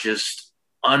 they are just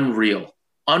unreal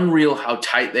how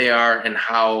tight they are and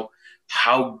how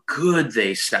good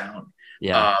they sound.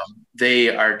 Yeah.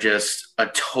 They are just a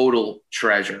total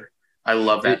treasure. I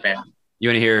love that band. You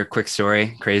want to hear a quick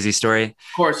story, crazy story? Of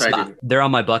course I do. They're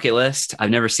on my bucket list. I've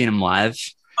never seen them live.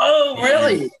 Oh,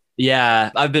 really?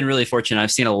 Yeah, I've been really fortunate.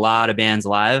 I've seen a lot of bands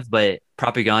live, but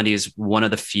Propagandhi is one of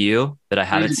the few that I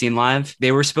haven't seen live.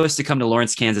 They were supposed to come to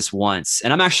Lawrence, Kansas once.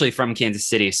 And I'm actually from Kansas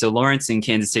City. So Lawrence and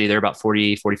Kansas City, they're about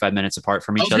 45 minutes apart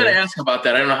from each other. I was going to ask about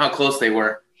that. I don't know how close they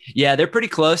were. Yeah, they're pretty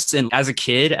close. And as a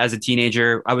kid, as a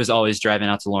teenager, I was always driving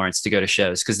out to Lawrence to go to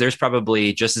shows because there's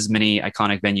probably just as many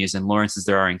iconic venues in Lawrence as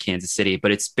there are in Kansas City,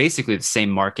 but it's basically the same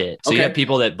market. So you have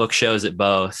people that book shows at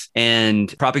both. And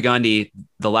Propagandhi,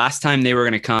 the last time they were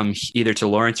going to come either to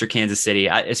Lawrence or Kansas City,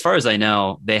 as far as I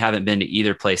know, they haven't been to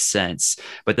either place since,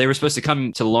 but they were supposed to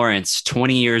come to Lawrence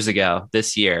 20 years ago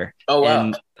this year. Oh, wow.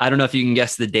 And I don't know if you can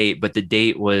guess the date, but the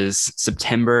date was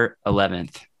September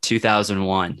 11th,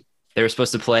 2001. They were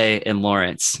supposed to play in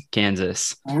Lawrence,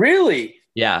 Kansas. Really?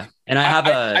 Yeah. And I have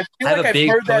a big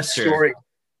poster. That story.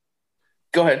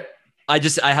 Go ahead.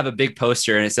 I have a big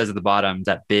poster and it says at the bottom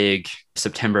that big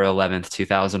September 11th,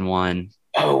 2001.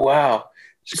 Oh, wow.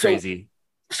 It's crazy.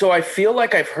 So I feel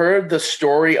like I've heard the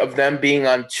story of them being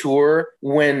on tour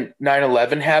when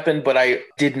 9/11 happened, but I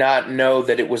did not know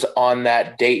that it was on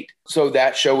that date. So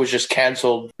that show was just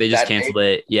canceled. They just canceled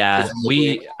it. Yeah.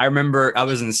 I remember I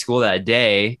was in school that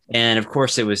day, and of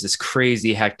course it was this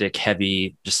crazy, hectic,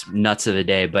 heavy, just nuts of a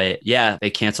day. But yeah, they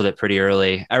canceled it pretty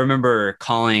early. I remember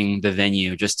calling the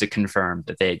venue just to confirm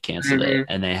that they had canceled it,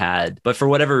 and they had. But for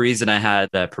whatever reason, I had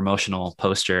the promotional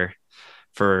poster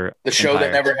for the show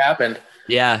that never happened.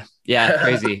 Yeah,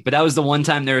 crazy. But that was the one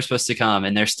time they were supposed to come,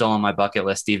 and they're still on my bucket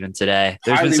list even today.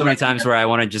 There's been so many times where I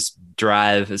want to just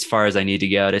drive as far as I need to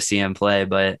go to see them play,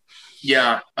 but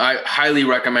yeah, I highly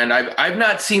recommend. I've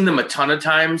not seen them a ton of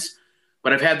times,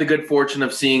 but I've had the good fortune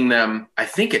of seeing them, I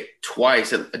think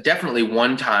twice, definitely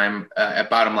one time at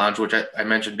Bottom Lounge, which I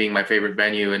mentioned being my favorite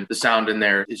venue, and the sound in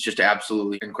there is just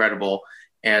absolutely incredible.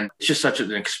 And it's just such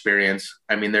an experience.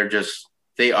 I mean,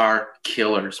 they are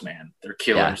killers, man. They're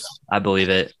killers. Yeah, I believe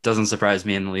it. Doesn't surprise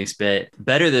me in the least bit.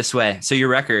 Better This Way. So your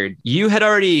record, you had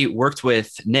already worked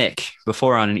with Nick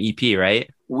before on an EP, right?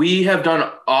 We have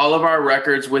done all of our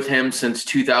records with him since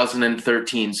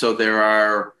 2013. So there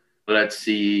are, let's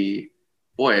see,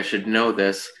 boy, I should know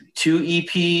this. 2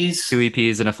 EPs. 2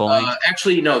 EPs and a full length?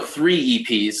 Actually, no, 3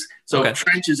 EPs. So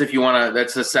Trenches, if you want to,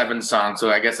 that's a 7 song. So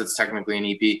I guess it's technically an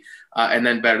EP. And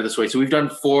then Better This Way. So we've done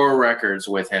 4 records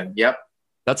with him. Yep.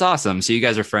 That's awesome. So you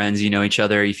guys are friends, you know each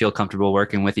other, you feel comfortable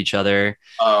working with each other.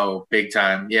 Oh, big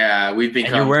time. Yeah. We've been.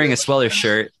 And you're wearing a Sweller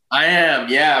shirt I am.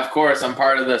 Yeah, of course. I'm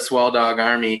part of the Swell Dog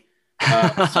Army.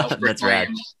 That's rad.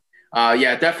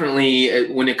 Yeah,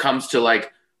 definitely. When it comes to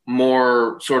like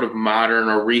more sort of modern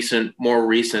or more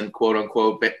recent quote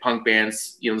unquote punk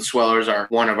bands, the Swellers are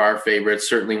one of our favorites,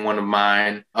 certainly one of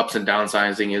mine. Ups and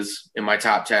Downsizing is in my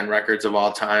top 10 records of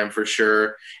all time for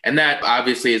sure. And that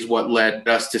obviously is what led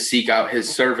us to seek out his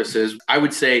services. I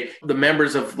would say the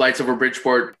members of Lights Over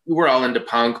Bridgeport, we're all into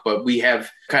punk, but we have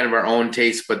kind of our own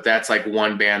taste. But that's like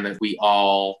one band that we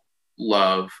all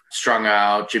love. Strung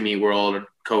Out, Jimmy World,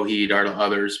 Coheed are the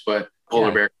others, but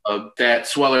Polar Bear Club, that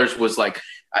Swellers was like,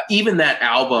 even that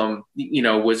album,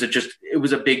 it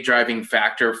was a big driving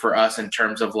factor for us in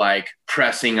terms of like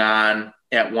pressing on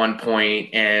at one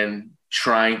point and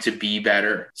trying to be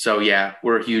better. So yeah,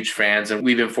 we're huge fans, and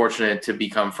we've been fortunate to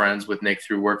become friends with Nick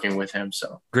through working with him.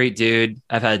 So great dude.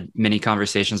 I've had many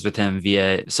conversations with him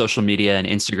via social media and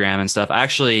Instagram and stuff. I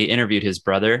actually interviewed his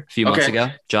brother a few months ago,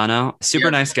 Jono.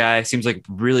 Super nice guy. Seems like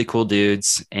really cool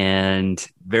dudes and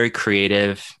very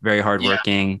creative, very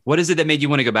hardworking. Yeah. What is it that made you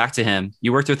want to go back to him?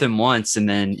 You worked with him once and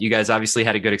then you guys obviously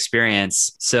had a good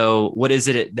experience. So what is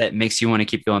it that makes you want to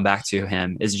keep going back to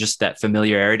him? Is it just that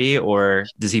familiarity, or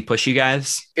does he push you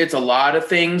guys? It's a lot of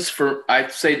things.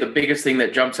 I'd say the biggest thing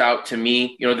that jumps out to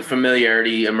me, the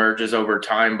familiarity emerges over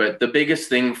time, but the biggest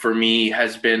thing for me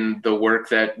has been the work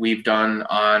that we've done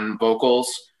on vocals.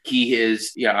 He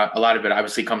is, a lot of it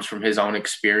obviously comes from his own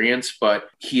experience, but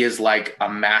he is like a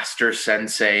master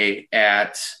sensei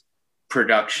at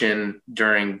production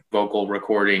during vocal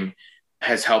recording,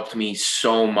 has helped me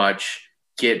so much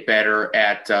get better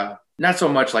at, not so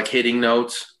much like hitting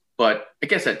notes, but I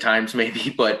guess at times maybe,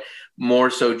 but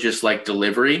more so just like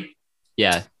delivery.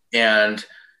 Yeah. And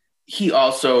he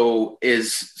also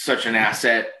is such an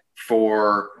asset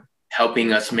for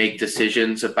helping us make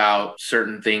decisions about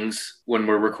certain things when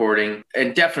we're recording.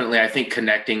 And definitely, I think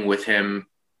connecting with him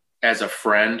as a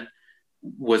friend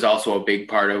was also a big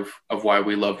part of why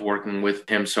we loved working with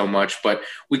him so much. But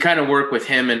we kind of work with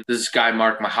him and this guy,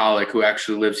 Mark Mahalik, who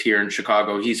actually lives here in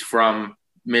Chicago. He's from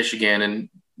Michigan and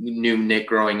knew Nick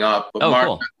growing up.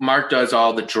 But Mark does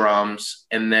all the drums,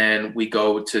 and then we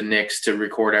go to Nick's to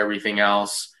record everything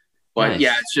else. But nice.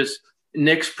 Yeah, it's just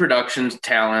Nick's production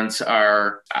talents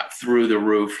are through the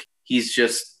roof. He's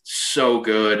just so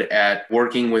good at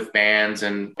working with bands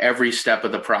and every step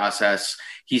of the process.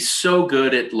 He's so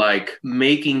good at like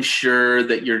making sure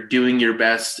that you're doing your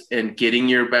best and getting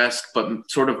your best, but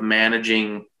sort of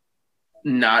managing,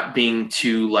 not being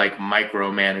too like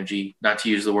micromanagey, not to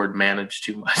use the word manage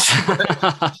too much.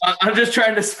 I'm just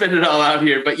trying to spit it all out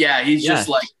here. But yeah, just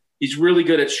like, he's really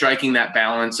good at striking that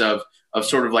balance of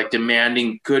sort of like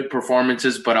demanding good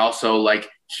performances, but also like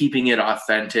keeping it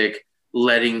authentic,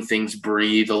 letting things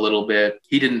breathe a little bit.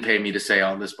 He didn't pay me to say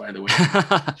all this, by the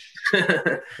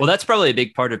way. Well, that's probably a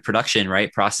big part of production,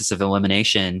 right? Process of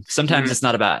elimination. Sometimes it's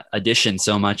not about addition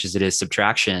so much as it is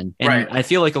subtraction. And I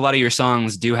feel like a lot of your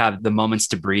songs do have the moments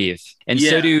to breathe. And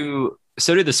so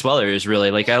do the Swellers,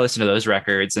 really. Like I listen to those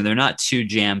records and they're not too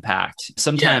jam-packed.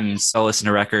 Sometimes I'll listen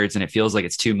to records and it feels like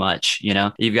it's too much,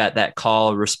 You've got that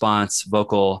call response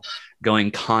vocal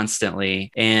going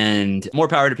constantly, and more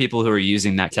power to people who are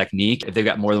using that technique. If they've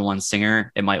got more than one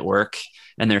singer, it might work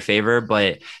in their favor.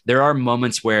 But there are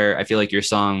moments where I feel like your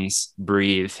songs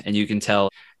breathe and you can tell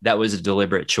that was a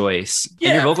deliberate choice. Yeah,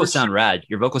 and your vocals sound rad.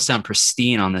 Your vocals sound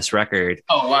pristine on this record.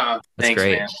 Oh, wow. That's Thanks,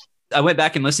 great. Man. I went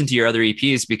back and listened to your other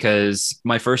EPs because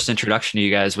my first introduction to you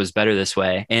guys was Better This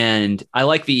Way. And I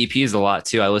like the EPs a lot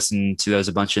too. I listened to those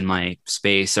a bunch in my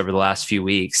space over the last few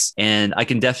weeks. And I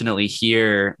can definitely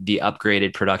hear the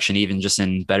upgraded production, even just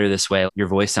in Better This Way. Your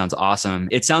voice sounds awesome.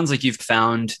 It sounds like you've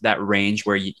found that range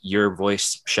where your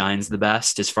voice shines the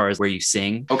best as far as where you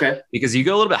sing. Okay. Because you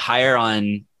go a little bit higher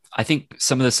on, I think,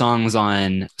 some of the songs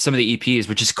on some of the EPs,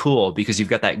 which is cool because you've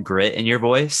got that grit in your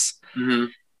voice. Mm-hmm.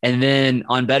 And then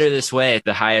on Better This Way,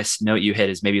 the highest note you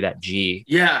hit is maybe that G.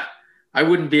 Yeah. I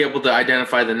wouldn't be able to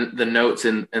identify the notes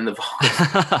in the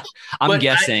vocals. I'm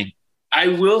guessing. I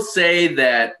will say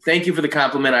that, thank you for the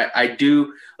compliment. I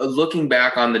do, looking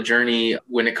back on the journey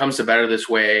when it comes to Better This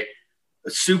Way,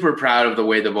 super proud of the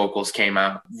way the vocals came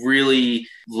out. Really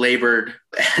labored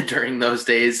during those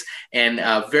days and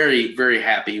very, very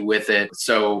happy with it.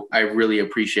 So I really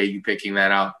appreciate you picking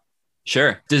that out.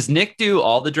 Sure. Does Nick do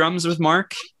all the drums with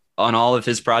Mark on all of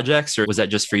his projects, or was that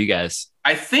just for you guys?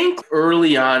 I think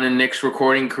early on in Nick's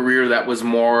recording career, that was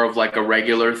more of like a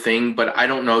regular thing, but I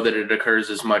don't know that it occurs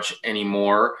as much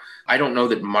anymore. I don't know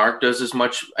that Mark does as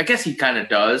much. I guess he kind of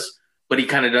does, but he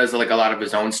kind of does like a lot of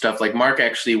his own stuff. Like Mark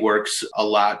actually works a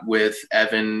lot with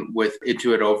Evan with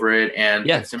Into It Over It and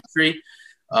Symmetry.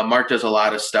 Mark does a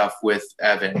lot of stuff with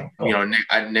Evan.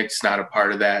 Nick's not a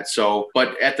part of that. So,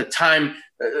 but at the time,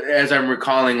 as I'm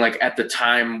recalling, like at the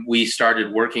time we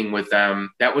started working with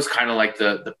them, that was kind of like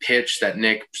the pitch that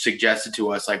Nick suggested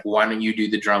to us, like, why don't you do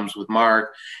the drums with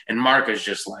Mark? And Mark is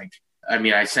just like, I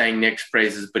mean, I sang Nick's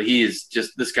praises, but he is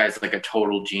just, this guy's like a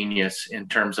total genius in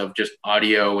terms of just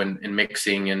audio and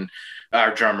mixing. And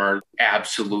our drummer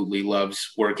absolutely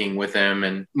loves working with him.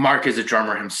 And Mark is a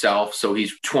drummer himself, so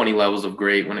he's 20 levels of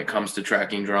great when it comes to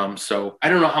tracking drums. So I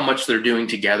don't know how much they're doing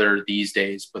together these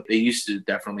days, but they used to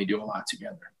definitely do a lot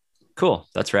together. Cool.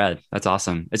 That's rad. That's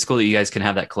awesome. It's cool that you guys can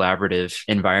have that collaborative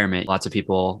environment. Lots of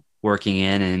people working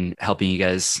in and helping you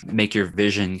guys make your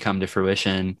vision come to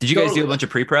fruition. Did you guys do a bunch of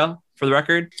pre-pro for the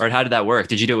record? Or how did that work?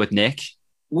 Did you do it with Nick?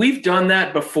 We've done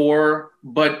that before,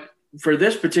 but for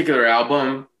this particular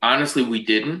album, honestly, we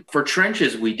didn't. For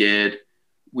Trenches, we did.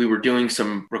 We were doing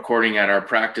some recording at our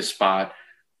practice spot,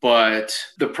 but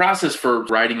the process for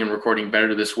writing and recording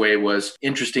Better This Way was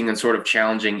interesting and sort of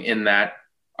challenging in that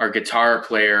our guitar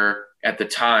player at the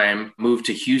time moved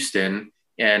to Houston,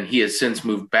 and he has since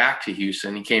moved back to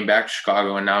Houston. He came back to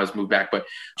Chicago and now has moved back. But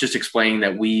just explaining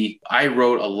that I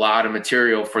wrote a lot of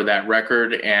material for that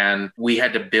record, and we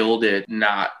had to build it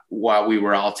not while we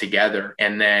were all together.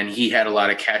 And then he had a lot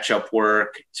of catch-up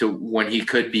work to when he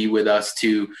could be with us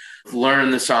to learn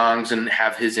the songs and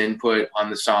have his input on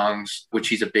the songs, which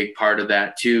he's a big part of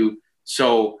that too.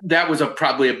 So that was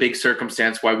probably a big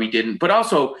circumstance why we didn't. But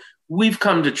also, we've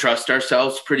come to trust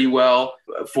ourselves pretty well.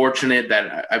 Fortunate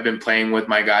that I've been playing with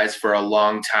my guys for a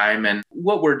long time. And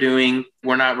what we're doing,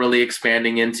 we're not really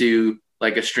expanding into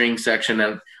like a string section.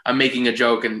 And I'm making a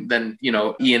joke, and then,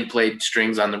 Ian played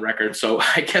strings on the record. So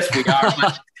I guess we are.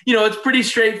 But, it's pretty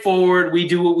straightforward. We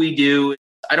do what we do.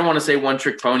 I don't want to say one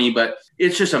trick pony, but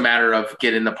it's just a matter of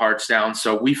getting the parts down.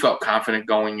 So we felt confident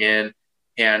going in,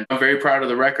 and I'm very proud of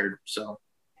the record. So.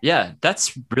 Yeah,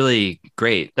 that's really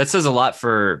great. That says a lot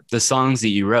for the songs that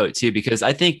you wrote too, because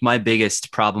I think my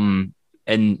biggest problem,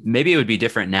 and maybe it would be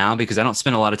different now because I don't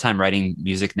spend a lot of time writing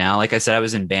music now. Like I said, I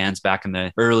was in bands back in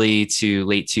the early to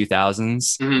late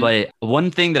 2000s. Mm-hmm. But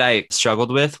one thing that I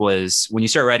struggled with was when you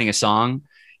start writing a song,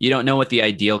 you don't know what the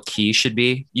ideal key should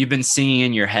be. You've been singing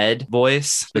in your head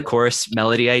voice, the chorus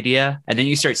melody idea, and then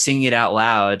you start singing it out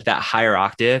loud, that higher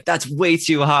octave. That's way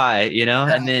too high,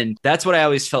 And then that's what I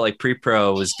always felt like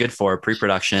pre-pro was good for.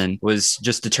 Pre-production was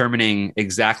just determining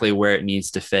exactly where it needs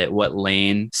to fit, what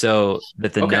lane, so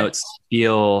that the notes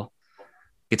feel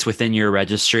it's within your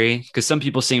registry, because some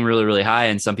people sing really, really high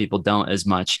and some people don't as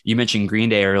much. You mentioned Green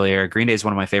Day earlier. Green Day is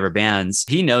one of my favorite bands.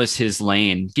 He knows his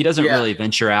lane. He doesn't really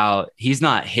venture out. He's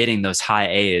not hitting those high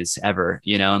A's ever,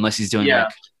 unless he's doing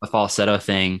like a falsetto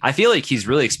thing. I feel like he's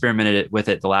really experimented with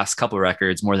it the last couple of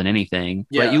records more than anything.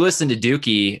 Yeah. But you listen to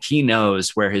Dookie, he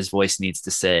knows where his voice needs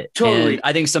to sit. Totally. And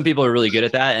I think some people are really good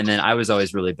at that. And then I was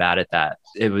always really bad at that.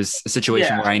 It was a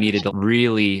situation where I needed to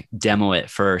really demo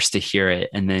it first to hear it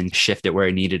and then shift it where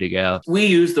it needed to go. We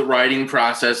use the writing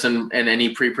process and any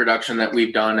pre-production that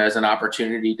we've done as an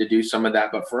opportunity to do some of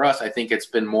that. But for us, I think it's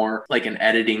been more like an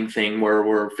editing thing where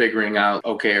we're figuring out,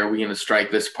 okay, are we going to strike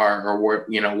this part, or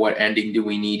what ending do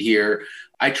we need here?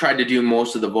 I tried to do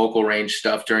most of the vocal range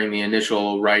stuff during the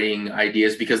initial writing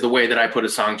ideas, because the way that I put a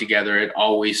song together, it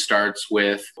always starts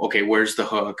with, okay, where's the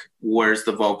hook? Where's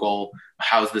the vocal?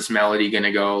 How's this melody going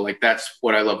to go? Like, that's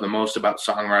what I love the most about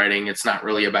songwriting. It's not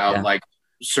really about like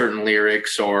certain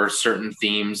lyrics or certain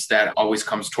themes. That always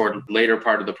comes toward the later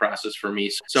part of the process for me.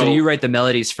 So do you write the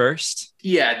melodies first?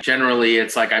 Yeah, generally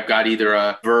it's like I've got either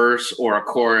a verse or a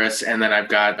chorus, and then I've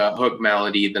got a hook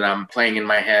melody that I'm playing in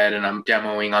my head and I'm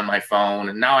demoing on my phone.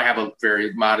 And now I have a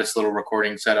very modest little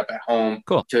recording setup at home.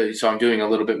 Cool. So I'm doing a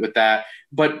little bit with that.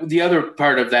 But the other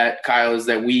part of that, Kyle, is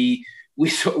that we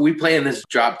play in this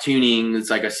drop tuning. It's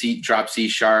like a drop C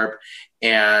sharp,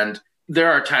 and there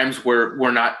are times where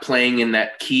we're not playing in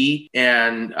that key,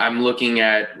 and I'm looking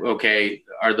at, okay,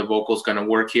 are the vocals going to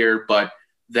work here? But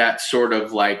that sort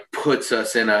of like puts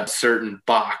us in a certain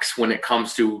box when it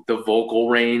comes to the vocal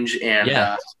range. And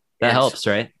that helps,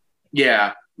 right?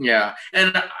 Yeah. Yeah.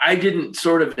 And I didn't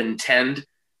sort of intend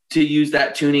to use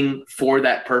that tuning for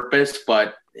that purpose,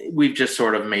 but we've just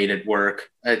sort of made it work.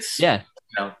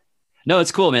 No,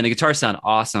 it's cool, man. The guitars sound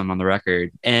awesome on the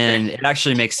record. And it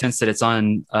actually makes sense that it's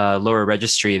on lower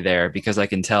registry there, because I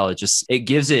can tell it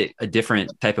gives it a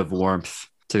different type of warmth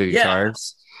to the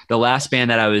guitars. The last band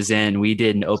that I was in, we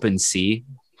did an open C.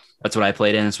 That's what I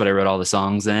played in. That's what I wrote all the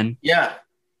songs in. Yeah.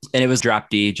 And it was drop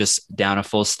D, just down a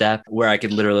full step, where I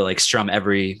could literally like strum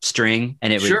every string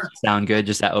and it would sound good.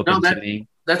 Just that open tuning.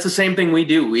 That's the same thing we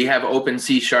do. We have open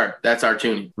C sharp. That's our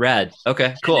tuning. Rad.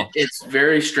 Okay, cool. It's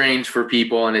very strange for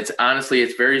people. And it's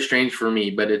very strange for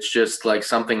me, but it's just like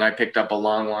something I picked up a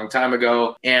long, long time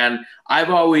ago. And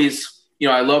I've always,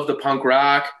 I love the punk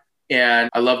rock and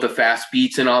I love the fast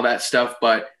beats and all that stuff.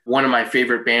 But one of my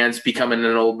favorite bands, becoming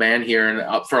an old man here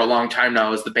and for a long time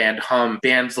now, is the band Hum.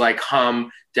 Bands like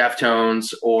Hum,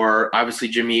 Deftones, or obviously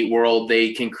Jimmy Eat World,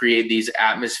 they can create these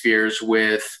atmospheres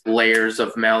with layers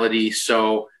of melody.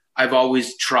 So I've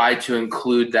always tried to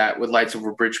include that with Lights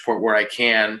Over Bridgeport where I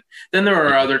can. Then there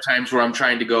are other times where I'm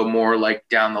trying to go more like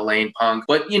down the lane punk.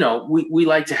 But, we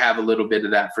like to have a little bit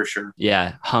of that for sure.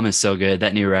 Yeah, Hum is so good.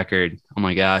 That new record. Oh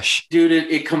my gosh. Dude,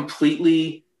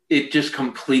 it just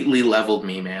completely leveled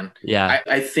me, man. Yeah.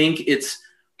 I think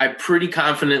I pretty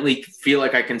confidently feel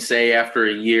like I can say after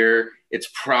a year, it's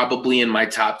probably in my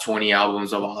top 20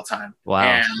 albums of all time. Wow.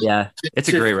 And yeah. It's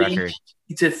a great record.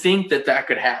 To think that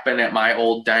could happen at my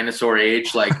old dinosaur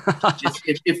age, like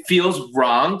it feels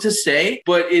wrong to say,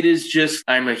 but it is just,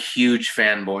 I'm a huge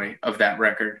fanboy of that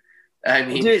record. I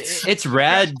mean, it's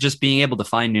rad just being able to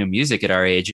find new music at our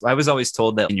age. I was always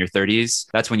told that in your 30s,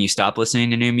 that's when you stop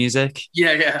listening to new music.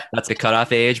 Yeah. That's the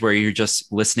cutoff age where you're just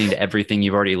listening to everything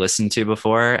you've already listened to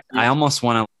before. Yeah. I almost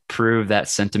want to prove that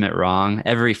sentiment wrong.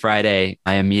 Every Friday,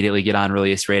 I immediately get on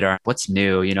Release Radar. What's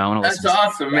new? I want to listen. That's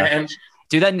awesome, man.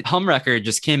 Dude, that Hum record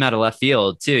just came out of left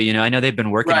field too. I know they've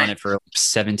been working on it for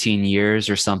 17 years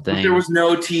or something. But there was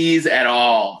no tease at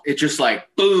all. It just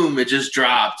boom, it just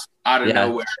dropped out of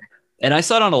nowhere. And I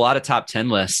saw it on a lot of top 10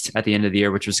 lists at the end of the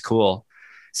year, which was cool.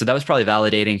 So that was probably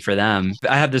validating for them.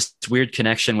 I have this weird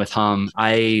connection with Hum.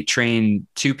 I train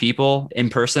 2 people in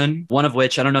person, one of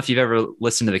which, I don't know if you've ever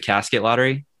listened to the Casket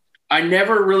Lottery. I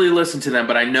never really listened to them,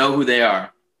 but I know who they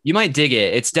are. You might dig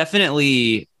it.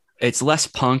 It's less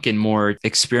punk and more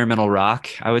experimental rock,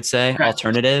 I would say,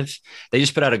 alternative. They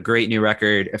just put out a great new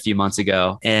record a few months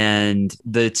ago. And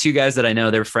the 2 guys that I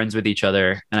know, they're friends with each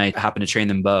other. And I happen to train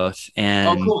them both.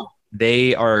 And cool.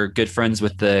 They are good friends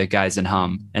with the guys in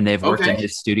Hum. And they've worked in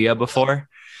his studio before.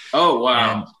 Oh,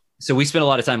 wow. And so we spend a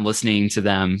lot of time listening to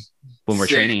them when we're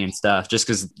training and stuff, just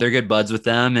because they're good buds with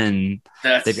them and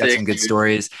they've got some good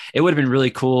stories. It would have been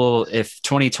really cool if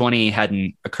 2020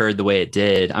 hadn't occurred the way it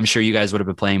did. I'm sure you guys would have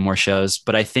been playing more shows,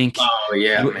 but I think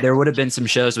there would have been some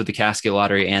shows with the Casket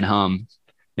Lottery and Hum,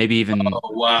 maybe even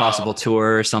possible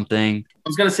tour or something. I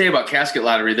was going to say about Casket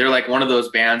Lottery, they're like one of those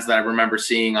bands that I remember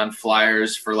seeing on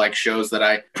flyers for like shows that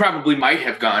I probably might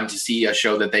have gone to see a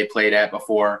show that they played at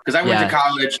before. Because I went to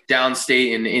college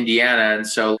downstate in Indiana. And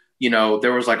so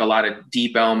there was like a lot of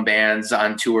Deep Elm bands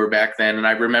on tour back then. And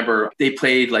I remember they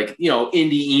played like,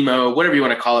 indie emo, whatever you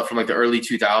want to call it, from like the early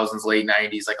 2000s, late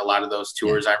 90s, like a lot of those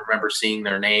tours. I remember seeing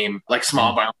their name, like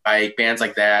Small Brown Bike, bands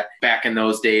like that back in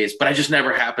those days. But I just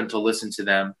never happened to listen to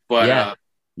them. But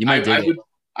you might dig it.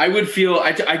 I would feel,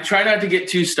 I try not to get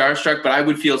too starstruck, but I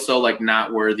would feel so like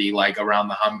not worthy, like around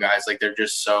the Hum guys. Like they're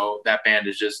just that band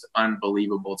is just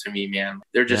unbelievable to me, man.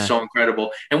 They're just so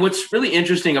incredible. And what's really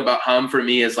interesting about Hum for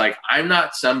me is like, I'm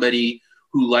not somebody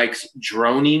who likes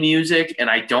droney music and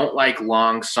I don't like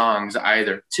long songs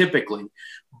either, typically,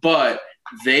 but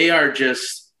they are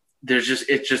just, there's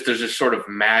this sort of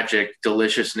magic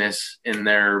deliciousness in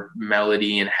their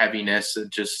melody and heaviness. It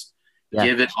just,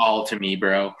 give it all to me,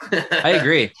 bro. I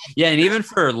agree. Yeah. And even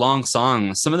for long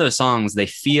songs, some of those songs, they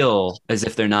feel as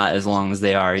if they're not as long as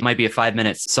they are. It might be a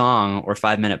 5-minute song or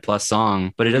 5-minute plus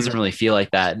song, but it doesn't really feel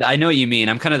like that. I know what you mean.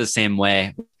 I'm kind of the same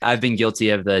way. I've been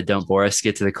guilty of the Don't Bore Us,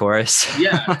 get to the chorus.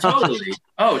 Yeah, totally.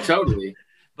 Oh, totally.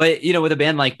 But, with a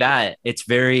band like that, it's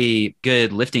very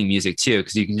good lifting music too,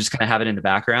 because you can just kind of have it in the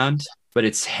background. But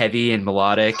it's heavy and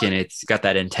melodic and it's got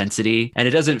that intensity and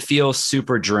it doesn't feel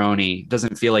super droney. It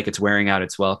doesn't feel like it's wearing out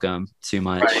its welcome too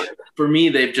much. Right. For me,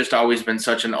 they've just always been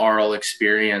such an aural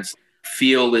experience.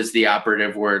 Feel is the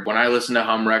operative word. When I listen to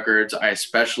Hum records, I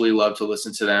especially love to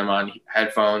listen to them on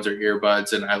headphones or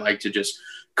earbuds. And I like to just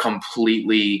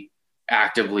completely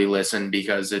actively listen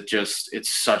because it's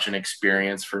such an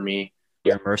experience for me.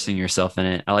 You're immersing yourself in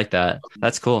it. I like that.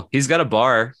 That's cool. He's got a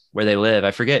bar where they live. I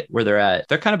forget where they're at.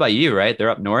 They're kind of by you, right? They're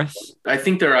up north. I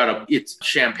think they're it's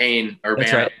Champaign,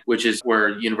 Urbana, which is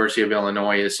where University of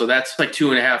Illinois is. So that's like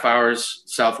 2.5 hours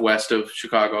southwest of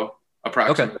Chicago,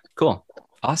 approximately. Okay, cool.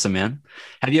 Awesome, man.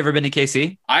 Have you ever been to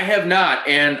KC? I have not.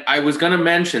 And I was going to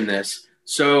mention this.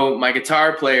 So my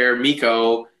guitar player,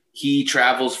 Miko, he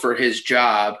travels for his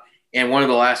job. And one of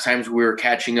the last times we were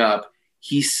catching up,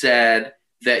 he said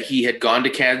that he had gone to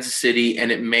Kansas City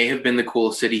and it may have been the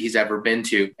coolest city he's ever been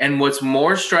to. And what's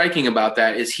more striking about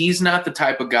that is he's not the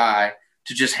type of guy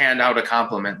to just hand out a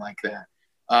compliment like that.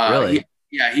 Really?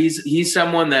 Yeah, he's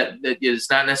someone that is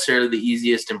not necessarily the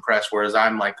easiest to impress, whereas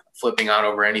I'm like flipping out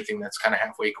over anything that's kind of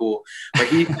halfway cool. But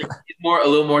he's a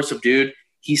little more subdued.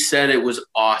 He said it was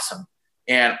awesome.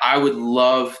 And I would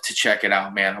love to check it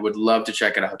out, man. I would love to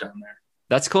check it out down there.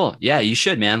 That's cool. Yeah, you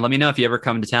should, man. Let me know if you ever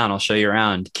come to town. I'll show you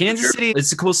around. Kansas City,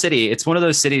 it's a cool city. It's one of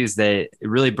those cities that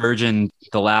really burgeoned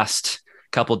the last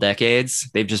couple decades.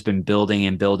 They've just been building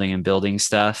and building and building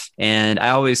stuff. And I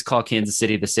always call Kansas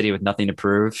City the city with nothing to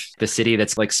prove, the city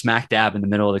that's like smack dab in the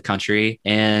middle of the country.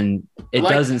 And it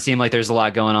doesn't seem like there's a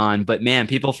lot going on, but man,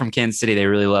 people from Kansas City, they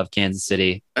really love Kansas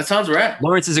City. That sounds rad.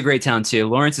 Lawrence is a great town too.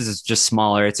 Lawrence is just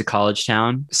smaller. It's a college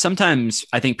town. Sometimes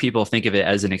I think people think of it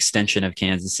as an extension of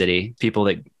Kansas City. People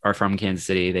that are from Kansas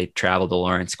City, they travel to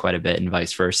Lawrence quite a bit and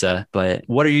vice versa. But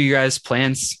what are you guys'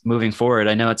 plans moving forward?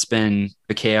 I know it's been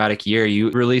a chaotic year. You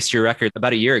released your record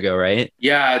about a year ago, right?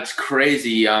 Yeah, it's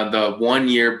crazy. The 1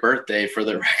 year birthday for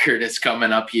the record is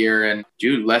coming up here and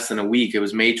dude, less than a week. It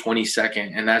was May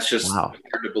 22nd. And that's just hard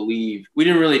to believe. We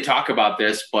didn't really talk about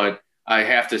this, but I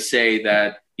have to say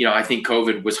that, you know, I think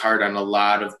COVID was hard on a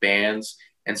lot of bands,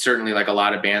 and certainly like a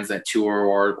lot of bands that tour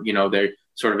or, you know, they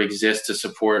sort of exist to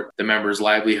support the members'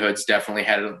 livelihoods definitely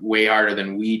had it way harder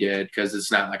than we did because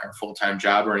it's not like our full-time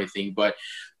job or anything, but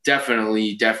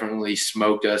definitely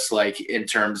smoked us like in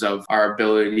terms of our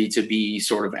ability to be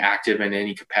sort of active in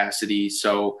any capacity.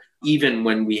 So even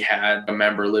when we had a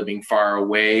member living far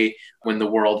away, when the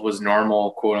world was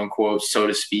normal, quote unquote, so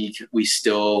to speak, we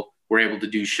still were able to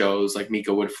do shows. Like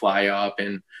Mika would fly up,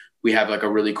 and we have like a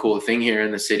really cool thing here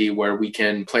in the city where we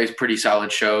can play pretty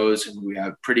solid shows and we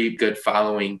have pretty good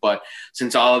following. But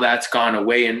since all of that's gone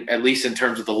away, and at least in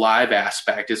terms of the live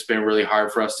aspect, it's been really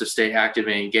hard for us to stay active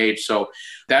and engaged. So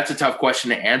that's a tough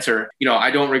question to answer. You know, I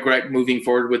don't regret moving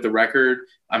forward with the record.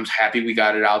 I'm happy we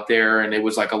got it out there, and it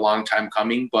was like a long time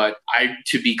coming, but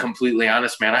to be completely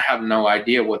honest, man, I have no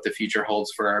idea what the future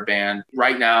holds for our band.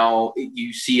 Right now,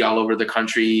 you see all over the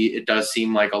country, it does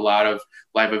seem like a lot of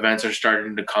live events are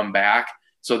starting to come back.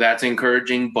 So that's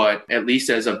encouraging, but at least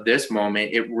as of this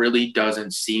moment, it really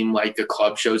doesn't seem like the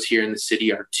club shows here in the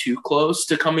city are too close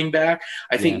to coming back.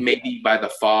 I think maybe by the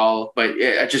fall, but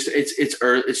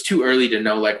it's too early to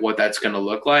know like what that's going to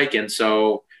look like. And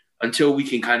so until we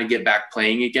can kind of get back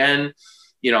playing again,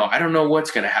 you know, I don't know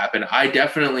what's going to happen. I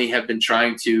definitely have been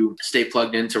trying to stay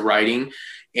plugged into writing,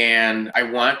 and I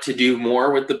want to do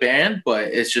more with the band, but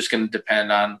it's just going to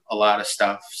depend on a lot of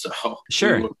stuff. So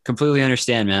sure. Completely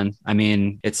understand, man. I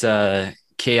mean, it's a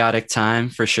chaotic time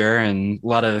for sure, and a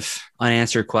lot of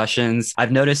unanswered questions.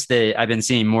 I've noticed that I've been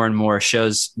seeing more and more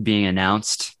shows being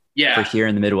announced for here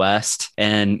in the Midwest.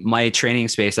 And my training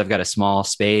space, I've got a small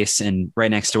space, and right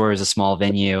next door is a small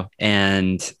venue.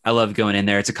 And I love going in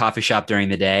there. It's a coffee shop during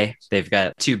the day. They've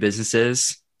got 2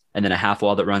 businesses and then a half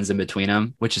wall that runs in between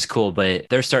them, which is cool. But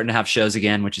they're starting to have shows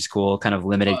again, which is cool, kind of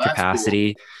limited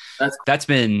capacity. Cool. That's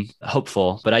been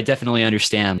hopeful, but I definitely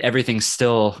understand everything's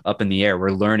still up in the air.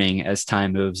 We're learning as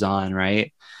time moves on,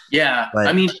 right? Yeah. But,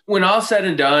 I mean, when all's said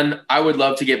and done, I would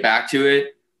love to get back to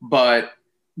it, but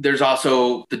there's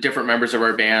also the different members of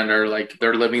our band are like,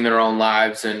 they're living their own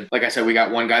lives. And like I said, we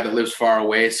got one guy that lives far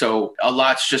away. So a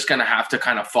lot's just going to have to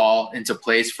kind of fall into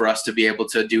place for us to be able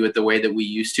to do it the way that we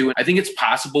used to. I think it's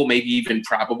possible, maybe even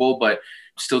probable, but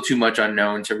still too much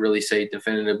unknown to really say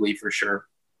definitively for sure.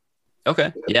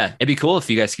 Okay. Yeah. It'd be cool if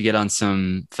you guys could get on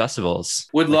some festivals.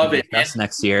 Would love it.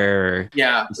 Next year. Or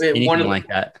anything like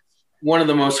that. One of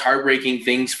the most heartbreaking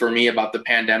things for me about the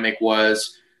pandemic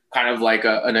was kind of like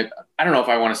I don't know if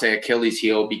I want to say Achilles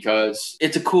heel, because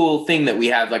it's a cool thing that we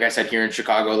have, like I said, here in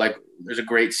Chicago. Like there's a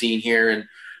great scene here, and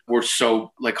we're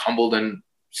so like humbled and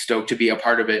stoked to be a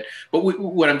part of it. But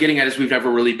what I'm getting at is we've never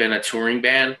really been a touring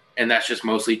band, and that's just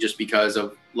mostly just because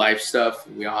of life stuff.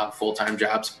 We all have full-time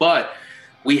jobs, but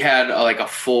we had like a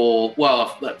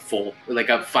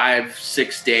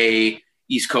 5-6 day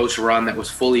East Coast run that was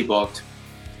fully booked.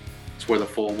 That's where the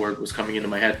full word was coming into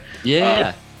my head.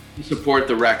 Yeah. To support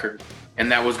the record,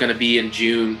 and that was going to be in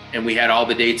June, and we had all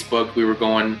the dates booked. We're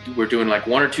doing like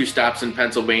 1 or 2 stops in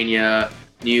Pennsylvania,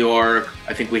 New York.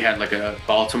 I think we had like a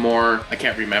Baltimore, I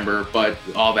can't remember, but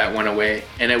all that went away.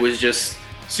 And it was just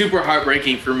super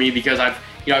heartbreaking for me, because I've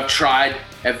tried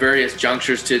at various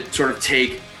junctures to sort of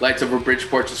take Lights Over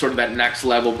Bridgeport to sort of that next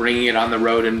level, bringing it on the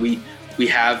road. And we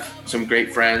have some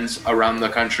great friends around the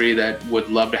country that would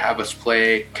love to have us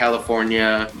play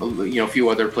California, a few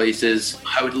other places.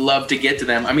 I would love to get to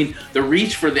them. I mean, the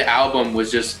reach for the album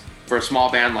was just, for a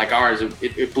small band like ours,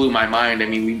 it blew my mind. I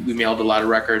mean, we mailed a lot of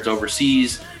records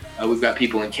overseas. We've got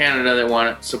people in Canada that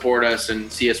want to support us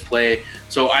and see us play.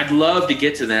 So I'd love to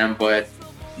get to them, but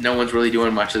no one's really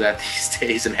doing much of that these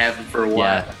days, and haven't for a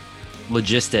while.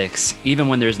 logistics, even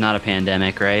when there's not a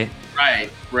pandemic, right?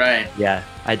 Right. Yeah,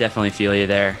 I definitely feel you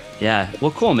there. Yeah.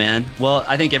 Well, cool, man. Well,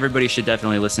 I think everybody should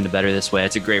definitely listen to Better This Way.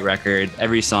 It's a great record.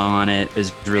 Every song on it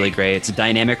is really great. It's a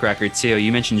dynamic record too.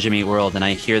 You mentioned Jimmy Eat World, and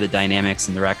I hear the dynamics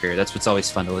in the record. That's what's always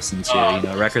fun to listen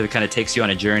to. A record that kind of takes you on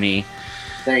a journey.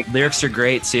 Thanks. Lyrics are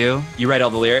great too. You write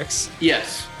all the lyrics?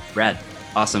 Yes. Rad.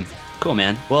 Awesome. Cool,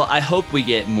 man. Well, I hope we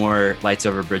get more Lights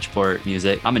Over Bridgeport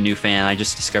music. I'm a new fan. I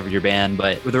just discovered your band,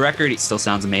 but with the record, it still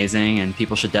sounds amazing and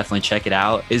people should definitely check it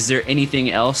out. Is there anything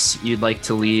else you'd like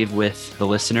to leave with the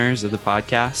listeners of the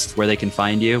podcast where they can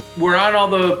find you? We're on all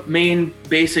the main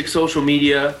basic social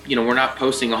media. We're not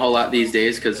posting a whole lot these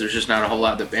days because there's just not a whole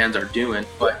lot that bands are doing,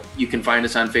 but you can find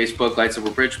us on Facebook, Lights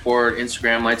Over Bridgeport,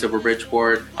 Instagram, Lights Over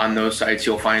Bridgeport. On those sites,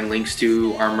 you'll find links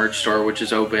to our merch store, which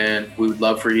is open. We would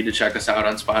love for you to check us out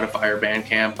on Spotify or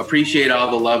Bandcamp. Appreciate all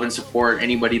the love and support.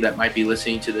 Anybody that might be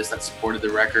listening to this that supported the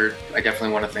record, I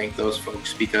definitely want to thank those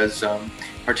folks because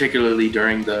particularly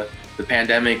during the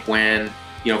pandemic when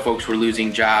folks were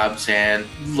losing jobs and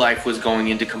life was going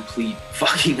into complete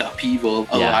fucking upheaval.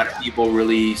 A lot of people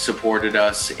really supported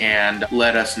us and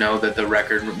let us know that the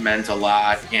record meant a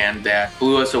lot and that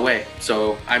blew us away.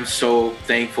 So I'm so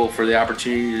thankful for the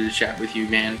opportunity to chat with you,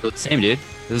 man. Same, dude.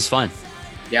 This is fun.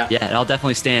 Yeah, and I'll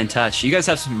definitely stay in touch. You guys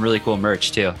have some really cool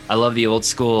merch too. I love the old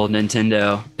school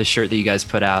Nintendo, the shirt that you guys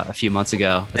put out a few months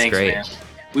ago. That's Thanks, great. Man.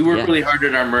 We work really hard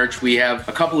at our merch. We have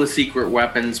a couple of secret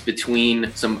weapons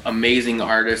between some amazing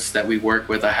artists that we work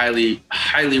with. I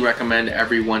highly recommend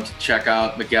everyone to check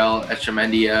out Miguel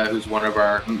Echemendia, who's one of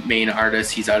our main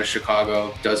artists. He's out of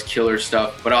Chicago, does killer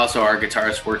stuff, but also our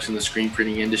guitarist works in the screen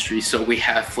printing industry. So we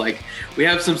have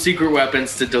some secret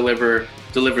weapons to deliver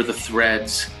the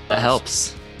threads. That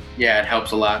helps. Yeah, it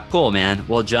helps a lot. Cool, man.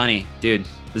 Well, Johnny, dude,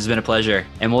 this has been a pleasure.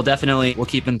 And we'll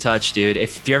keep in touch, dude.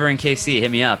 If you're ever in KC, hit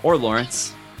me up. Or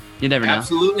Lawrence. You never know.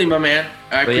 Absolutely, my man.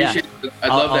 I appreciate it. I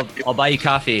love that. I'll buy you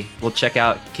coffee. We'll check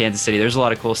out Kansas City. There's a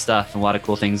lot of cool stuff and a lot of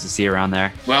cool things to see around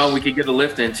there. Well, we could get a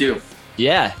lift in too.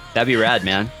 Yeah, that'd be rad,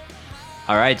 man.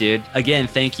 All right, dude. Again,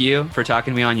 thank you for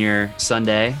talking to me on your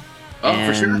Sunday.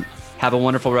 For sure. Have a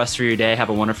wonderful rest of your day. Have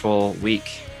a wonderful week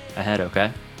ahead,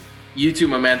 okay? You too,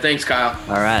 my man. Thanks, Kyle.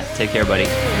 All right. Take care, buddy. Will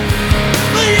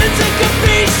you take a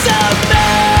piece of me?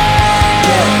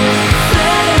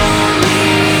 Let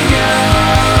only know.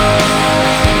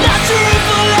 Not sure if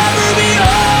I'll ever be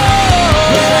whole.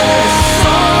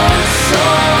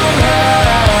 Somehow,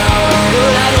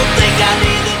 but I don't think I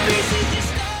need the pieces you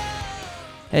stole.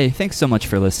 Hey, thanks so much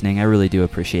for listening. I really do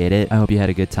appreciate it. I hope you had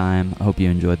a good time. I hope you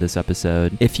enjoyed this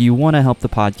episode. If you want to help the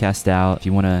podcast out, if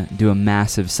you want to do a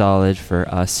massive solid for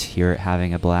us here at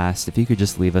Having a Blast, if you could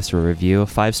just leave us a review, a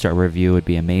 5-star review would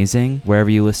be amazing, wherever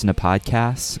you listen to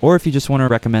podcasts, or if you just want to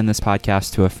recommend this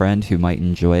podcast to a friend who might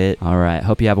enjoy it. All right.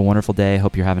 Hope you have a wonderful day.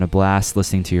 Hope you're having a blast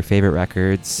listening to your favorite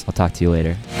records. I'll talk to you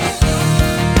later.